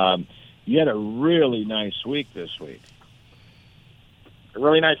you. You had a really nice week this week. A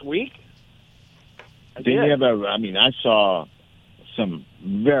really nice week? Didn't you have I saw some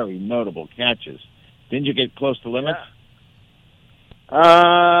very notable catches. Didn't you get close to limits?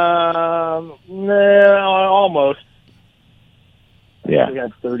 Almost. Yeah. We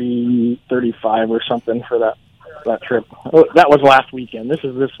had 30, 35 or something for that trip. Oh, that was last weekend. This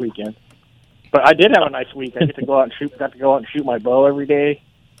is this weekend. But I did have a nice week. I got to go out and shoot my bow every day.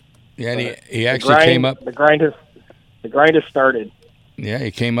 Yeah, and he actually came up. The grind has started. Yeah,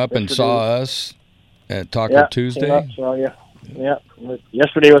 he came up and saw us at Taco Tuesday. Came up, so yeah.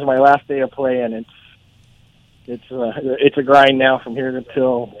 Yesterday was my last day of play, and it's a grind now from here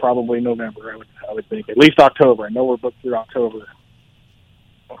until probably November. I would think at least October. I know we're booked through October.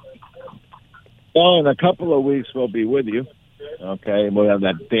 Well, in a couple of weeks we'll be with you. Okay, we'll have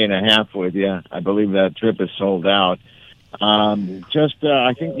that day and a half with you. I believe that trip is sold out. I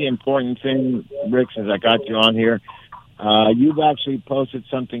think the important thing, Rick, since I got you on here, you've actually posted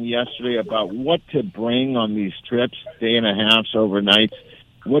something yesterday about what to bring on these trips, day and a halves, overnights.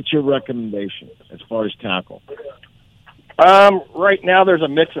 What's your recommendation as far as tackle? Right now there's a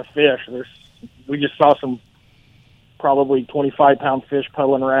mix of fish. We just saw some probably 25-pound fish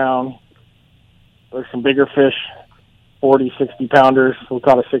puddling around. There's some bigger fish, 40, 60-pounders. We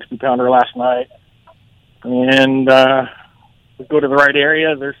caught a 60-pounder last night. And we go to the right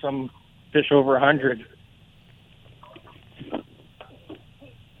area, there's some fish over 100.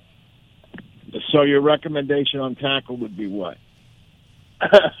 So your recommendation on tackle would be what?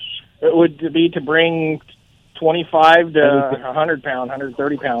 It would be to bring 25 to 100-pound,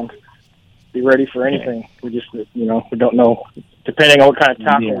 130-pound. Be ready for anything. We just, we don't know. Depending on what kind of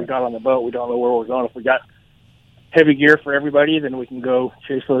tackle we got on the boat, we don't know where we're going. If we got heavy gear for everybody, then we can go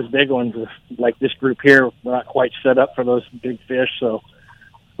chase those big ones. Like this group here, we're not quite set up for those big fish, so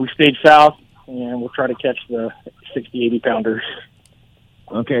we stayed south, and we'll try to catch the 60, 80-pounders.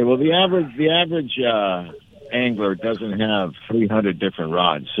 Okay, well, the average angler doesn't have 300 different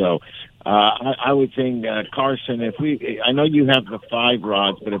rods, so I would think, Carson, I know you have the 5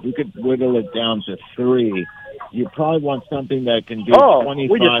 rods, but if we could whittle it down to 3, you probably want something that can do 25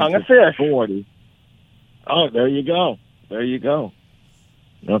 we just hung to a fish. 40. Oh, there you go.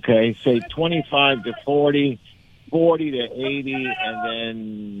 Okay, say 25 to 40, 40 to 80, and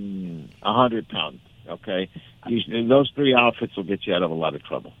then 100 pounds. Okay, those 3 outfits will get you out of a lot of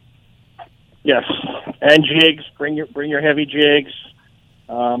trouble. Yes, and jigs. Bring your heavy jigs,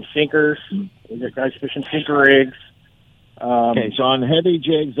 sinkers. We got guys fishing sinker rigs. Okay, so on heavy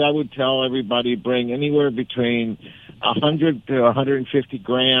jigs, I would tell everybody bring anywhere between 100 to 150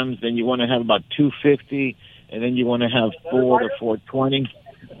 grams. Then you want to have about 250, and then you want to have 4 to 420.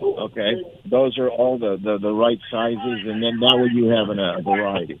 Okay, those are all the right sizes, and then that way you have a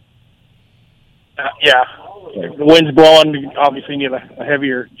variety. Yeah, okay. The wind's blowing. You obviously need a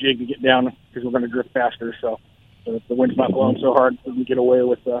heavier jig to get down because we're going to drift faster. So if the wind's not blowing so hard, we can get away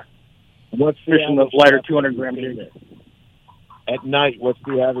with fishing the lighter 200-gram jig. At night, what's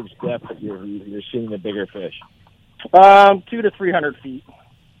the average depth that you're seeing the bigger fish? 200 to 300 feet.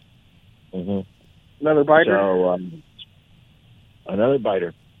 Mm-hmm. Another biter. So another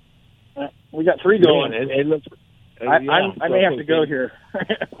biter. We got 3 going. It looks. I may have to go here.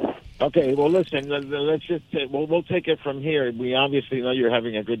 Okay, well, listen, let's just we'll take it from here. We obviously know you're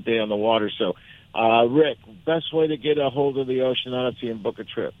having a good day on the water. So, Rick, best way to get a hold of the Ocean Odyssey and book a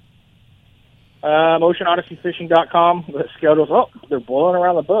trip? OceanOdysseyFishing.com. The schedules, they're blowing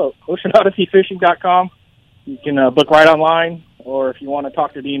around the boat. OceanOdysseyFishing.com. You can book right online, or if you want to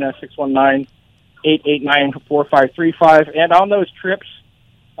talk to Dina, 619-889-4535. And on those trips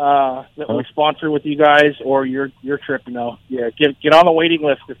that we sponsor with you guys, or your trip, get on the waiting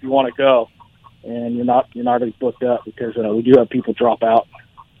list if you want to go, and you're not already booked up, because we do have people drop out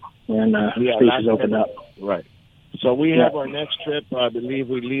and spaces open up. Right. So we have our next trip. I believe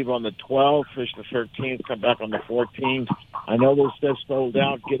we leave on the 12th, fish the 13th, come back on the 14th. I know those stuff sold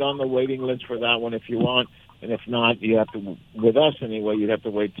out. Get on the waiting list for that one if you want. And if not, you have to, with us anyway, you'd have to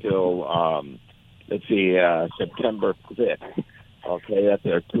wait till, September 5th. Okay, that's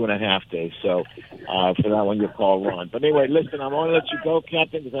 2.5 days. So for that one, you call Ron. But anyway, listen, I'm going to let you go,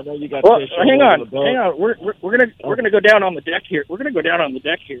 Captain, because I know you got fish. Hang on. We're gonna go down on the deck here. We're gonna go down on the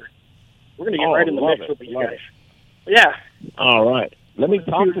deck here. We're gonna get right in the mix with these guys. Yeah. All right. Let me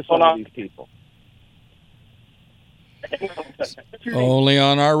talk to some of these people. Only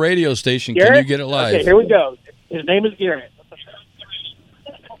on our radio station Garrett? can you get it live. Okay, here we go. His name is Garrett.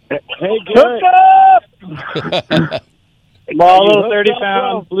 Hey, Garrett. Hook up! Small little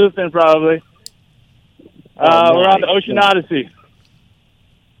 30-pound bluefin, probably. We're on the Ocean Odyssey.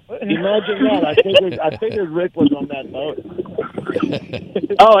 Imagine that. I figured Rick was on that boat.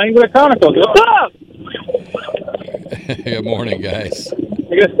 Oh, Angler Chronicles. What's up? Good morning, guys.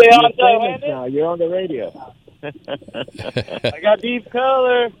 You gonna stay on famous now. You're on the radio. I got deep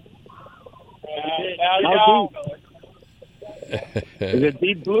color. How deep? Is it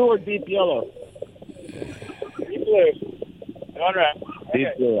deep blue or deep yellow? Deep blue. All right. Deep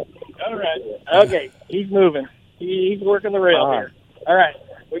blue. All right. Okay, he's moving. He's working the rail here. All right.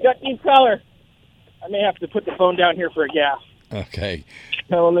 We got deep color. I may have to put the phone down here for a gas. Okay.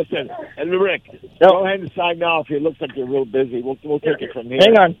 Well, listen, and Rick, go ahead and sign off. It looks like you're real busy. We'll take it from here.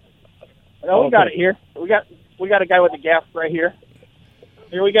 Hang on. No, we got it here. We got a guy with a gas right here.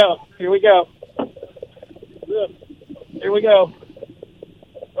 Here we go. Here we go. Here we go.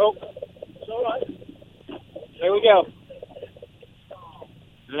 Oh. There we go.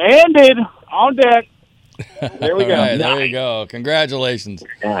 Landed on deck. There we go. All right, there you go. Congratulations.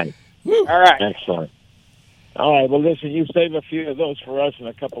 Nice. All right. Excellent. All right. Well, listen, you save a few of those for us in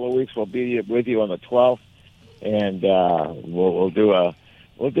a couple of weeks. We'll be with you on the 12th, and we'll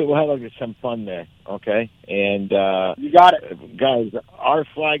have some fun there. Okay. And you got it, guys. Our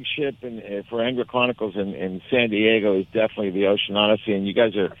flagship for Angler Chronicles in San Diego is definitely the Ocean Odyssey, and you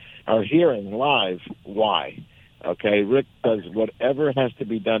guys are hearing live why. Okay, Rick does whatever has to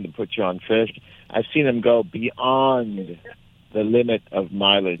be done to put you on fish. I've seen him go beyond the limit of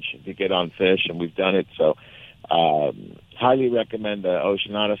mileage to get on fish, and we've done it. So highly recommend the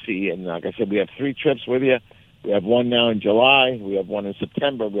Ocean Odyssey. And like I said, we have 3 trips with you. We have one now in July. We have one in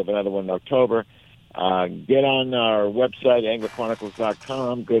September. We have another one in October. Get on our website,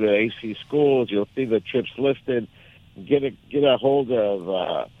 anglerchronicles.com. Go to AC Schools. You'll see the trips listed. Get a hold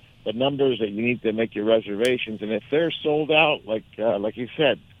of the numbers that you need to make your reservations, and if they're sold out, like you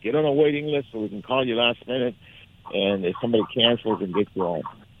said, get on a waiting list so we can call you last minute, and if somebody cancels, and get you on.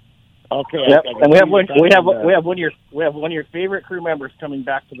 Okay. Yep. And we have one of your favorite crew members coming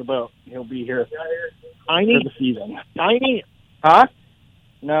back to the boat. He'll be here Tiny? for the season. Tiny? Huh?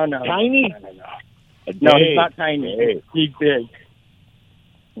 No. Tiny? No, he's not tiny. Dave. He's big.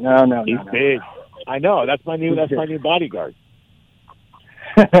 No. He's big. I know. That's my new bodyguard.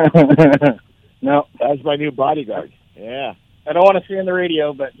 No, that's my new bodyguard. Yeah, I don't want to say on the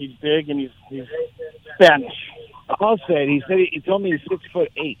radio, but he's big and he's Spanish. I'll say it. He told me he's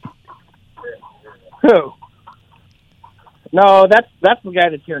 6'8". Who? No, that's the guy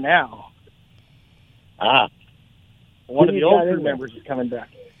that's here now. Ah, one of the old crew members is coming back.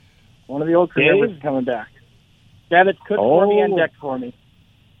 One of the old crew members is coming back. Guy that's cooked for me and decked for me.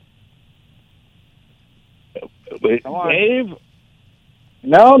 Dave.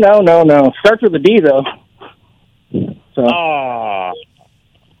 No. Starts with a D, though. So.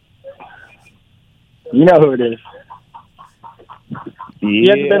 You know who it is. Yeah. He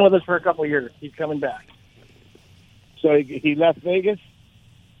hasn't been with us for a couple of years. He's coming back. So he left Vegas?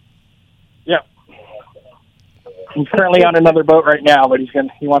 Yep. He's currently on another boat right now, but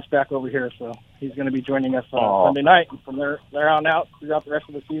he wants back over here, so he's going to be joining us on Sunday night. And from there on out, throughout the rest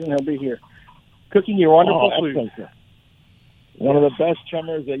of the season, he'll be here. Cooking your wonderful food. One of the best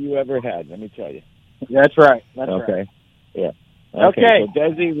chummers that you ever had, let me tell you. That's right. That's okay. right. Yeah. Okay. So,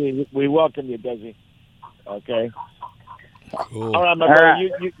 Desi, we welcome you, Desi. Okay. Cool. All right, my brother.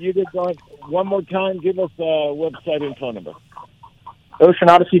 You did go one more time. Give us a website and phone number.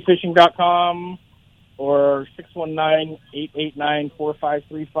 OceanOdysseyFishing.com or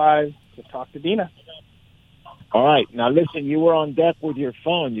 619-889-4535 to talk to Dina. All right. Now, listen, you were on deck with your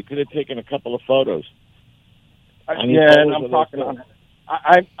phone. You could have taken a couple of photos. Yeah, and I'm talking on it.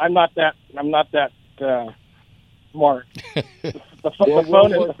 I'm not that smart. The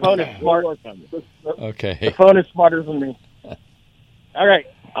phone is smart. Okay. The phone is smarter than me. All right.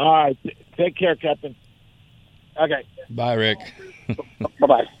 All right. Take care, Captain. Okay. Bye, Rick.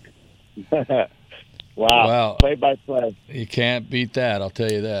 Bye-bye. Wow. Play by play. You can't beat that, I'll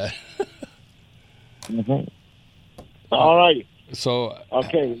tell you that. All right. So,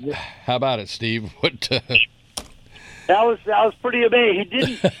 okay. How about it, Steve? What That was pretty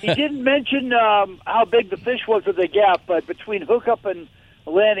amazing. He didn't mention how big the fish was at the gap, but between hookup and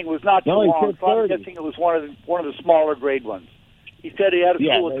landing was not too long. So I'm guessing it was one of the smaller grade ones. He said he had a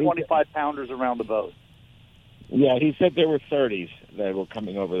school of 25-pounders around the boat. Yeah, he said there were 30s that were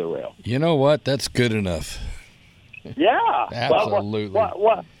coming over the rail. You know what? That's good enough. Yeah, absolutely.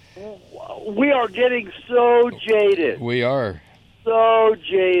 We are getting so jaded. We are. So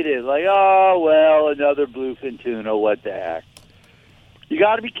jaded. Like, oh, well, another bluefin tuna. What the heck? You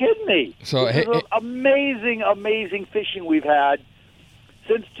got to be kidding me. So, this is amazing, amazing fishing we've had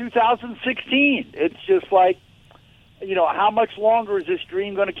since 2016. It's just like, how much longer is this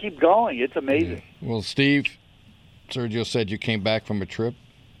dream going to keep going? It's amazing. Yeah. Well, Steve, Sergio said you came back from a trip.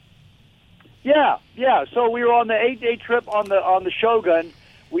 Yeah. So we were on the 8-day trip on the Shogun.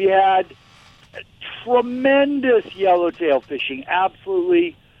 We had tremendous yellowtail fishing,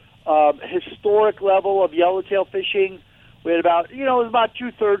 absolutely historic level of yellowtail fishing. We had about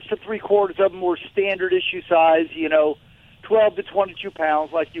 2/3 to 3/4 of them were standard issue size, 12 to 22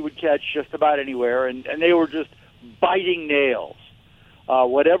 pounds, like you would catch just about anywhere, and they were just biting nails.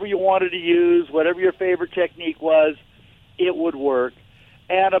 Whatever you wanted to use, whatever your favorite technique was, it would work.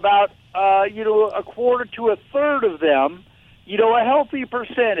 And about a quarter to a third of them, a healthy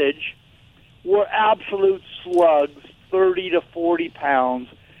percentage, were absolute slugs, 30 to 40 pounds,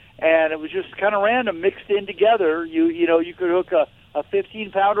 and it was just kind of random, mixed in together. You could hook a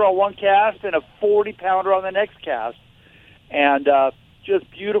 15-pounder on one cast and a 40-pounder on the next cast, and just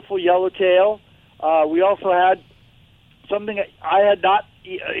beautiful yellowtail. We also had something I had not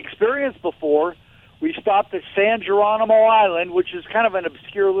experienced before. We stopped at San Geronimo Island, which is kind of an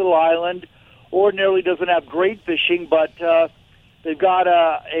obscure little island. Ordinarily doesn't have great fishing, but they've got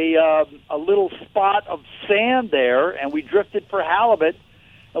a little spot of sand there, and we drifted for halibut,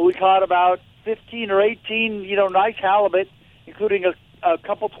 and we caught about 15 or 18, nice halibut, including a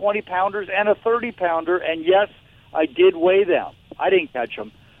couple 20-pounders and a 30-pounder. And yes, I did weigh them. I didn't catch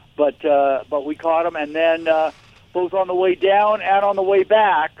them, but we caught them. And then both on the way down and on the way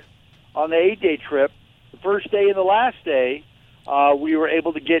back on the 8-day trip, the first day and the last day, we were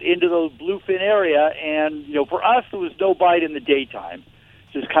able to get into the bluefin area, and for us, there was no bite in the daytime.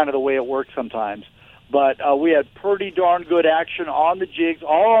 It's just kind of the way it works sometimes. But we had pretty darn good action on the jigs,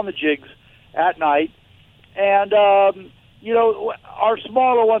 all on the jigs at night. And, our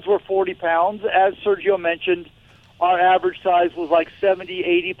smaller ones were 40 pounds. As Sergio mentioned, our average size was like 70,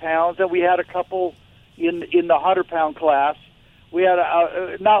 80 pounds, and we had a couple in the 100-pound class. We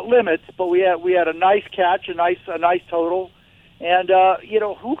had not limits, but we had a nice catch, a nice total. And,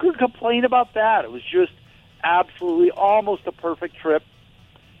 who could complain about that? It was just absolutely almost a perfect trip.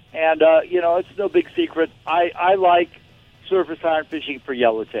 And, it's no big secret. I like surface iron fishing for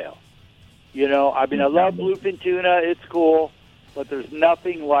yellowtail. I love bluefin tuna. It's cool. But there's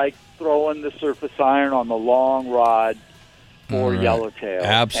nothing like throwing the surface iron on the long rod for yellowtail.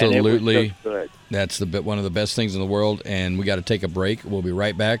 Absolutely. And it was just good. That's one of the best things in the world. And we got to take a break. We'll be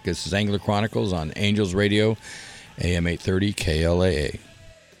right back. This is Angler Chronicles on Angels Radio, AM 830 KLAA.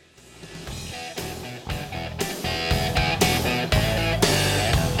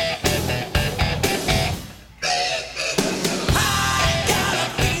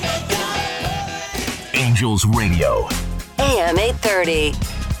 Angels Radio, AM 830.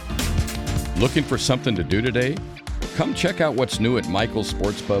 Looking for something to do today? Come check out what's new at Michael's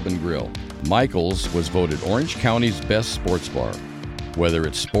Sports Pub and Grill. Michael's was voted Orange County's best sports bar. Whether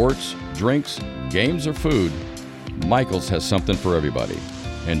it's sports, drinks, games, or food, Michael's has something for everybody.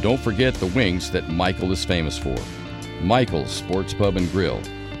 And don't forget the wings that Michael is famous for. Michael's Sports Pub and Grill,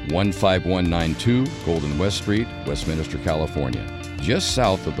 15192 Golden West Street, Westminster, California, just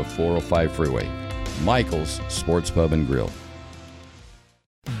south of the 405 freeway. Michael's Sports Pub and Grill.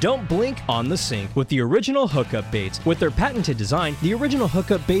 Don't blink on the sink with the original hookup baits. With their patented design, the original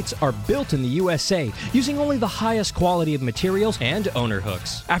hookup baits are built in the USA using only the highest quality of materials and owner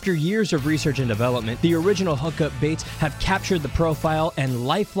hooks. After years of research and development, the original hookup baits have captured the profile and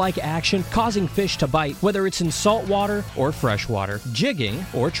lifelike action, causing fish to bite, whether it's in saltwater or freshwater, jigging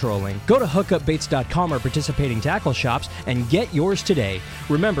or trolling. Go to hookupbaits.com or participating tackle shops and get yours today.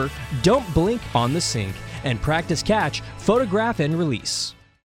 Remember, don't blink on the sink, and practice catch, photograph, and release.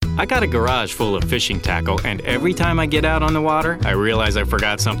 I got a garage full of fishing tackle, and every time I get out on the water, I realize I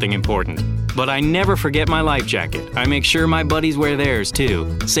forgot something important. But I never forget my life jacket. I make sure my buddies wear theirs,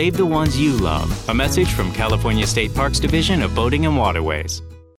 too. Save the ones you love. A message from California State Parks Division of Boating and Waterways.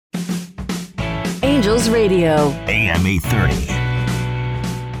 Angels Radio, AM 830.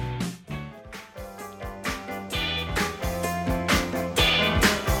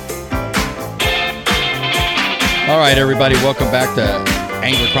 All right, everybody, welcome back to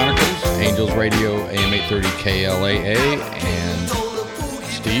Angler Chronicles, Angels Radio, AM 830 KLAA, and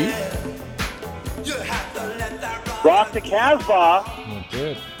Steve. Rock the Casbah.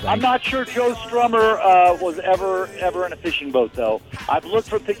 Good. I'm not sure Joe Strummer was ever in a fishing boat, though. I've looked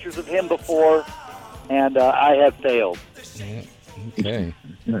for pictures of him before, and I have failed. Okay.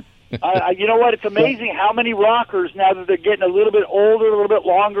 You know what? It's amazing how many rockers, now that they're getting a little bit older, a little bit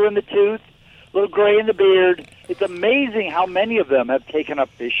longer in the tooth, a little gray in the beard, it's amazing how many of them have taken up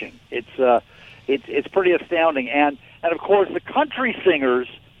fishing. It's pretty astounding. And of course, the country singers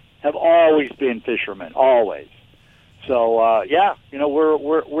have always been fishermen, always. So yeah, you know, we're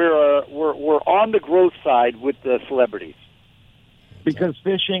on the growth side with the celebrities. Because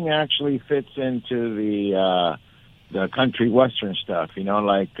fishing actually fits into the country western stuff, you know,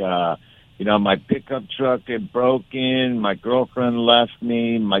 like my pickup truck get broken, my girlfriend left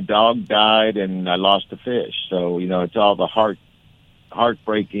me, my dog died, and I lost the fish. So, you know, it's all the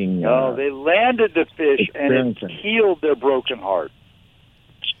heartbreaking. They landed the fish and it healed their broken heart.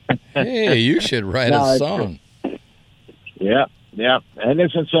 Hey, you should write a song. Yeah. And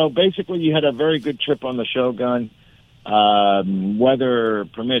listen, so basically you had a very good trip on the Shogun, weather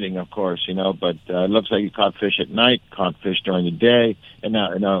permitting, of course, you know, but it looks like you caught fish at night, caught fish during the day, and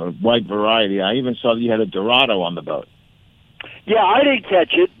a wide variety. I even saw you had a Dorado on the boat. Yeah, I didn't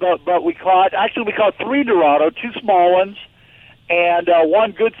catch it, but we caught 3 Dorado, 2 small ones, and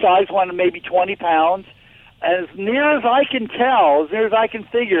one good size one, maybe 20 pounds. As near as I can tell, as near as I can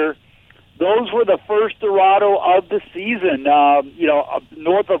figure, those were the first Dorado of the season,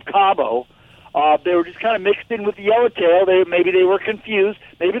 north of Cabo. They were just kind of mixed in with the yellowtail. Maybe they were confused.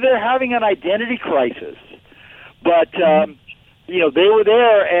 Maybe they're having an identity crisis. But, they were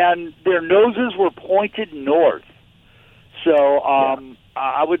there, and their noses were pointed north. So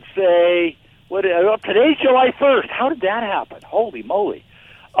I would say, today's July 1st. How did that happen? Holy moly.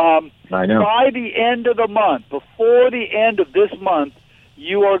 I know. By the end of the month, before the end of this month,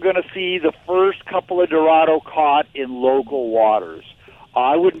 you are going to see the first couple of Dorado caught in local waters.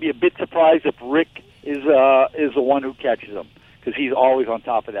 I wouldn't be a bit surprised if Rick is the one who catches them, because he's always on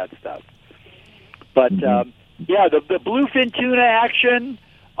top of that stuff. But, the bluefin tuna action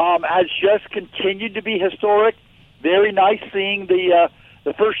has just continued to be historic. Very nice seeing the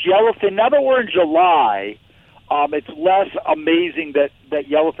first yellowfin. Now that we're in July, it's less amazing that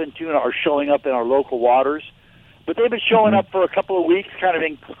yellowfin tuna are showing up in our local waters. But they've been showing up for a couple of weeks, kind of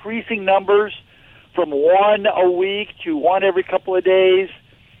increasing numbers from 1 a week to 1 every couple of days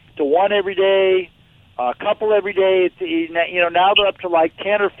to 1 every day, a couple every day. Now they're up to like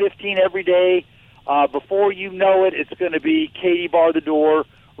 10 or 15 every day. Before you know it, it's going to be Katie bar the door,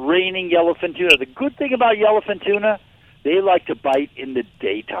 raining yellowfin tuna. The good thing about yellowfin tuna, they like to bite in the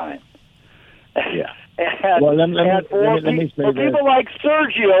daytime. Yeah. For people like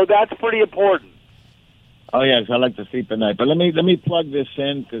Sergio, that's pretty important. Oh yes, I like to sleep at night. But let me plug this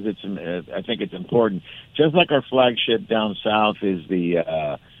in because I think it's important. Just like our flagship down south is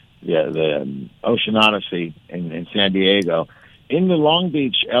the Ocean Odyssey in San Diego. In the Long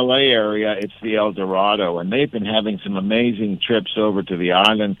Beach, LA area, it's the El Dorado, and they've been having some amazing trips over to the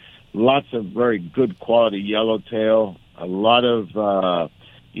island. Lots of very good quality yellowtail. A lot of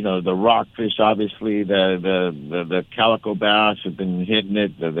the rockfish, obviously the calico bass have been hitting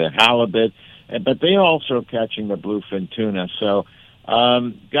it. The halibut. But they also are catching the bluefin tuna. So,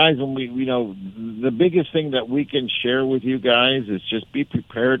 guys, when the biggest thing that we can share with you guys is just be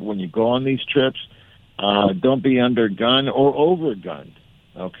prepared when you go on these trips. Don't be undergunned or overgunned.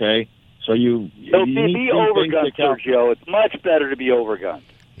 Okay, so you need be overgunned, Sergio. It's much better to be overgunned.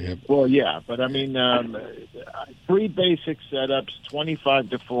 Yep. Well, yeah, but I mean, 3 basic setups: 25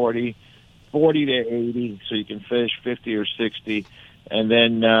 to 40, 40 to 80, so you can fish 50 or 60. And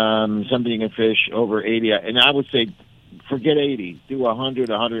then something you can fish over 80. And I would say forget 80. Do 100,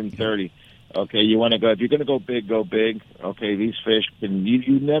 130. Okay, you want to go. If you're going to go big, go big. Okay, these fish,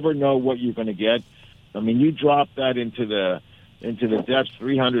 you never know what you're going to get. I mean, you drop that into the depths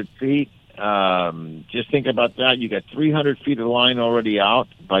 300 feet. Just think about that. You got 300 feet of line already out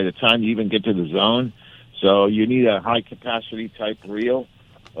by the time you even get to the zone. So you need a high-capacity type reel.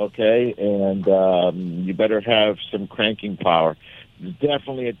 Okay, and you better have some cranking power.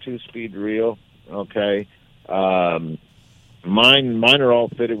 Definitely a 2-speed reel. Okay, mine are all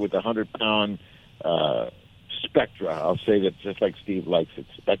fitted with 100-pound Spectra. I'll say that just like Steve likes it,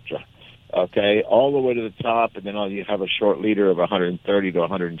 Spectra. Okay, all the way to the top, and then you have a short leader of 130 to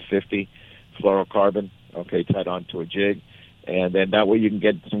 150 fluorocarbon. Okay, tied onto a jig, and then that way you can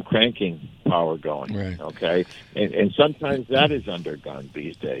get some cranking power going. Right. Okay, and sometimes that is undergunned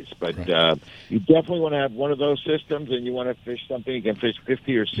these days. But you definitely want to have one of those systems, and you want to fish something you can fish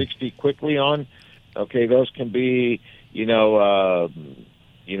 50 or 60 quickly on. Okay, those can be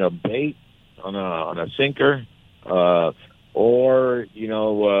bait on a sinker, or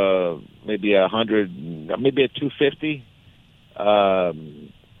maybe 100, maybe a 250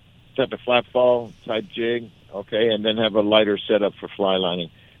 type of flat fall type jig. Okay, and then have a lighter setup for fly lining.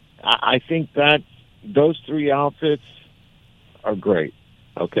 I think that those three outfits are great.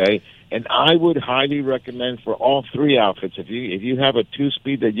 Okay, and I would highly recommend for all three outfits. If you have a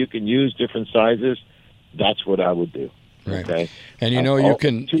 2-speed that you can use different sizes, that's what I would do. Right. Okay, and you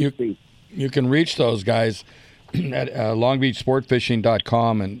can reach those guys at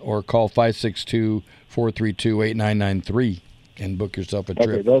longbeachsportfishing.com or call 562-432-8993 and book yourself a trip.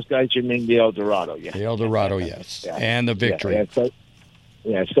 Okay, those guys you mean the El Dorado, yes. The El Dorado, yes, yeah. And the Victory. So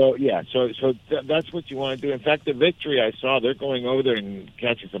that's what you want to do. In fact, the Victory I saw, they're going over there and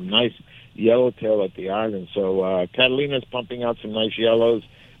catching some nice yellowtail at the island. So Catalina's pumping out some nice yellows,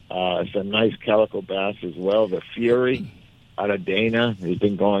 some nice calico bass as well. The Fury out of Dana has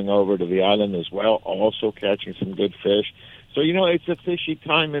been going over to the island as well, also catching some good fish. So it's a fishy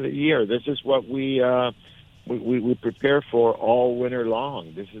time of the year. This is what we prepare for all winter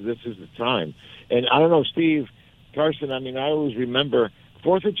long. This is the time. And I don't know, Steve, Carson, I always remember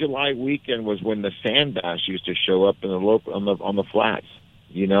 4th of July weekend was when the sand bass used to show up in on the flats,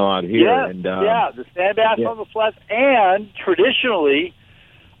 out here. Yeah, and the sand bass on the flats. And traditionally,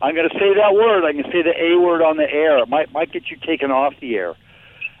 I'm going to say that word. I'm going to say the A word on the air. It might get you taken off the air.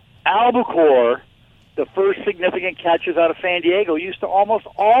 Albacore, the first significant catches out of San Diego, used to almost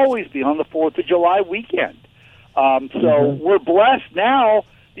always be on the 4th of July weekend. We're blessed now.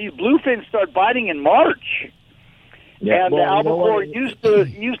 These bluefins start biting in March. Yeah, and the albacore used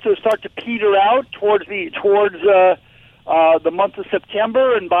to start to peter out towards the month of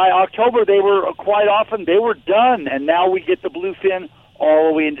September, and by October they were quite often done. And now we get the bluefin all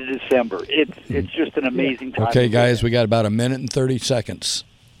the way into December. It's just an amazing time. Okay, guys, we got about 1 minute and 30 seconds.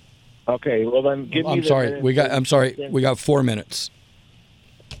 Okay, well then give me. I'm sorry, we got 4 minutes.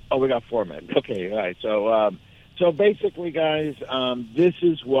 Oh, we got 4 minutes. Okay, all right. So basically, guys, this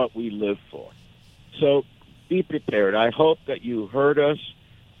is what we live for. So be prepared. I hope that you heard us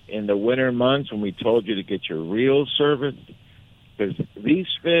in the winter months when we told you to get your reels serviced, because these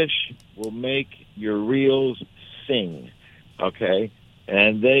fish will make your reels sing, okay?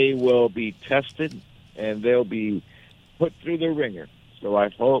 And they will be tested, and they'll be put through the ringer. So I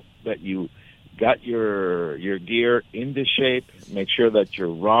hope that you got your gear into shape, make sure that your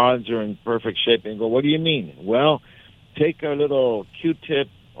rods are in perfect shape, and go, what do you mean? Well, take a little Q-tip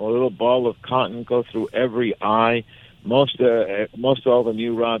or a little ball of cotton, go through every eye. Most all the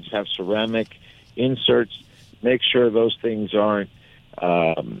new rods have ceramic inserts. Make sure those things aren't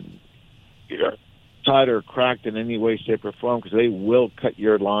tight or cracked in any way, shape, or form, because they will cut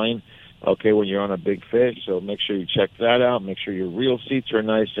your line, okay, when you're on a big fish. So make sure you check that out. Make sure your reel seats are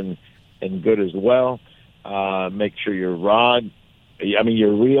nice and good as well. Make sure your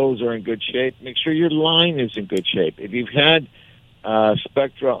reels are in good shape. Make sure your line is in good shape. If you've had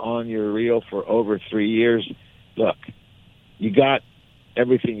Spectra on your reel for over 3 years, look, you got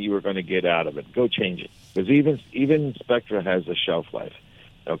everything you were going to get out of it. Go change it, because even Spectra has a shelf life,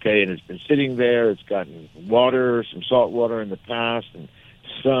 okay? And it's been sitting there. It's gotten water, some salt water in the past, and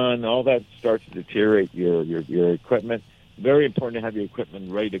sun. All that starts to deteriorate your equipment. Very important to have your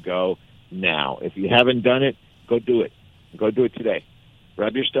equipment ready to go now. If you haven't done it, go do it. Go do it today.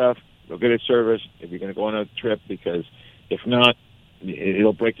 Grab your stuff. Go get it serviced if you're going to go on a trip, because if not,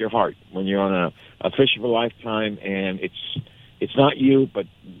 it'll break your heart when you're on a fish of a lifetime, and it's not you, but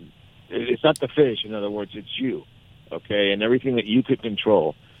it's not the fish. In other words, it's you, okay? And everything that you could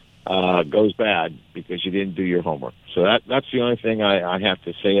control goes bad because you didn't do your homework. So that's the only thing I have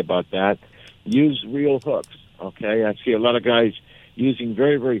to say about that. Use real hooks, okay? I see a lot of guys using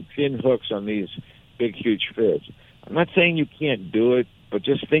very, very thin hooks on these big, huge fish. I'm not saying you can't do it, but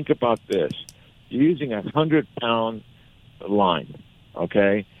just think about this. You're using a 100-pound line,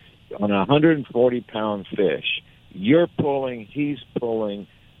 okay, on a 140-pound fish. You're pulling, he's pulling.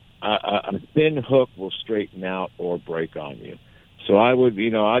 A thin hook will straighten out or break on you. So I would,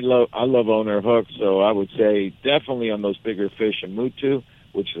 I love owner hooks, so I would say definitely on those bigger fish, a Mutu,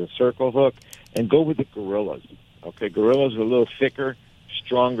 which is a circle hook, and go with the Gorillas. Okay, Gorillas are a little thicker,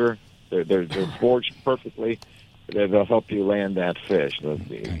 stronger. They're forged perfectly. They'll help you land that fish.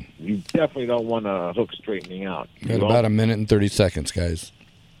 You definitely don't want a hook straightening out. Got about 1 minute and 30 seconds, guys.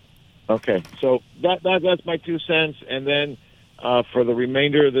 Okay, so that's my 2 cents. And then for the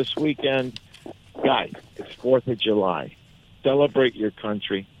remainder of this weekend, guys, it's 4th of July. Celebrate your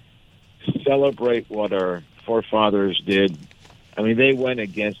country. Celebrate what our forefathers did. I mean, they went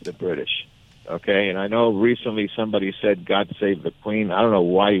against the British, okay? And I know recently somebody said, God save the Queen. I don't know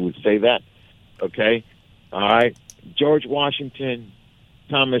why you would say that, okay? All right? George Washington,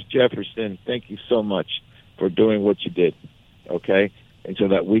 Thomas Jefferson, thank you so much for doing what you did, okay? And so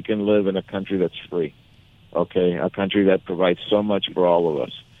that we can live in a country that's free, okay? A country that provides so much for all of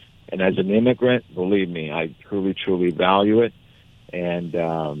us. And as an immigrant, believe me, I truly, truly value it and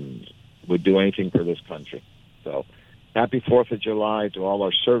would do anything for this country. So happy 4th of July to all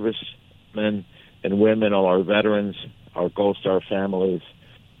our servicemen and women, all our veterans, our Gold Star families,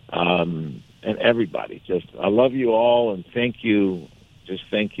 and everybody. Just, I love you all, and thank you. Just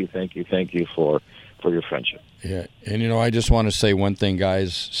thank you for your friendship. Yeah, and I just want to say one thing,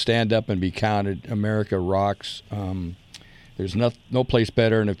 guys. Stand up and be counted. America rocks. There's no place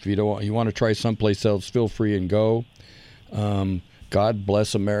better, and if you want to try someplace else, feel free and go. God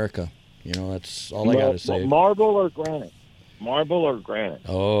bless America. That's all I got to say. Marble or granite? Marble or granite?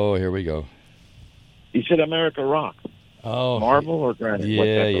 Oh, here we go. You said America rocks. Oh, marble or granite?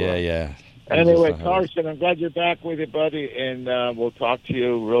 Yeah. Anyway, Carson, I'm glad you're back with it, buddy, and we'll talk to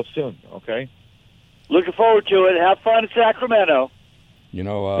you real soon. Okay. Looking forward to it. Have fun in Sacramento.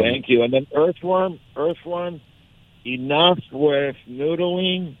 Thank you. And then Earthworm, enough with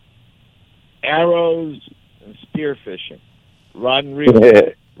noodling, arrows, and spearfishing. Rod and reel.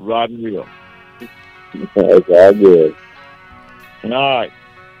 That's all good. All right.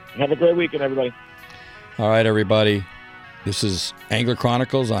 Have a great weekend, everybody. All right, everybody. This is Angler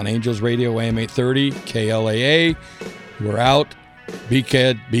Chronicles on Angels Radio, AM 830, KLAA. We're out. Be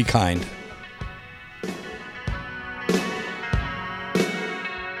kid, be kind.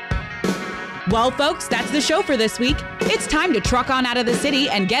 Well, folks, that's the show for this week. It's time to truck on out of the city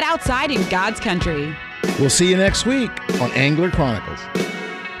and get outside in God's country. We'll see you next week on Angler Chronicles.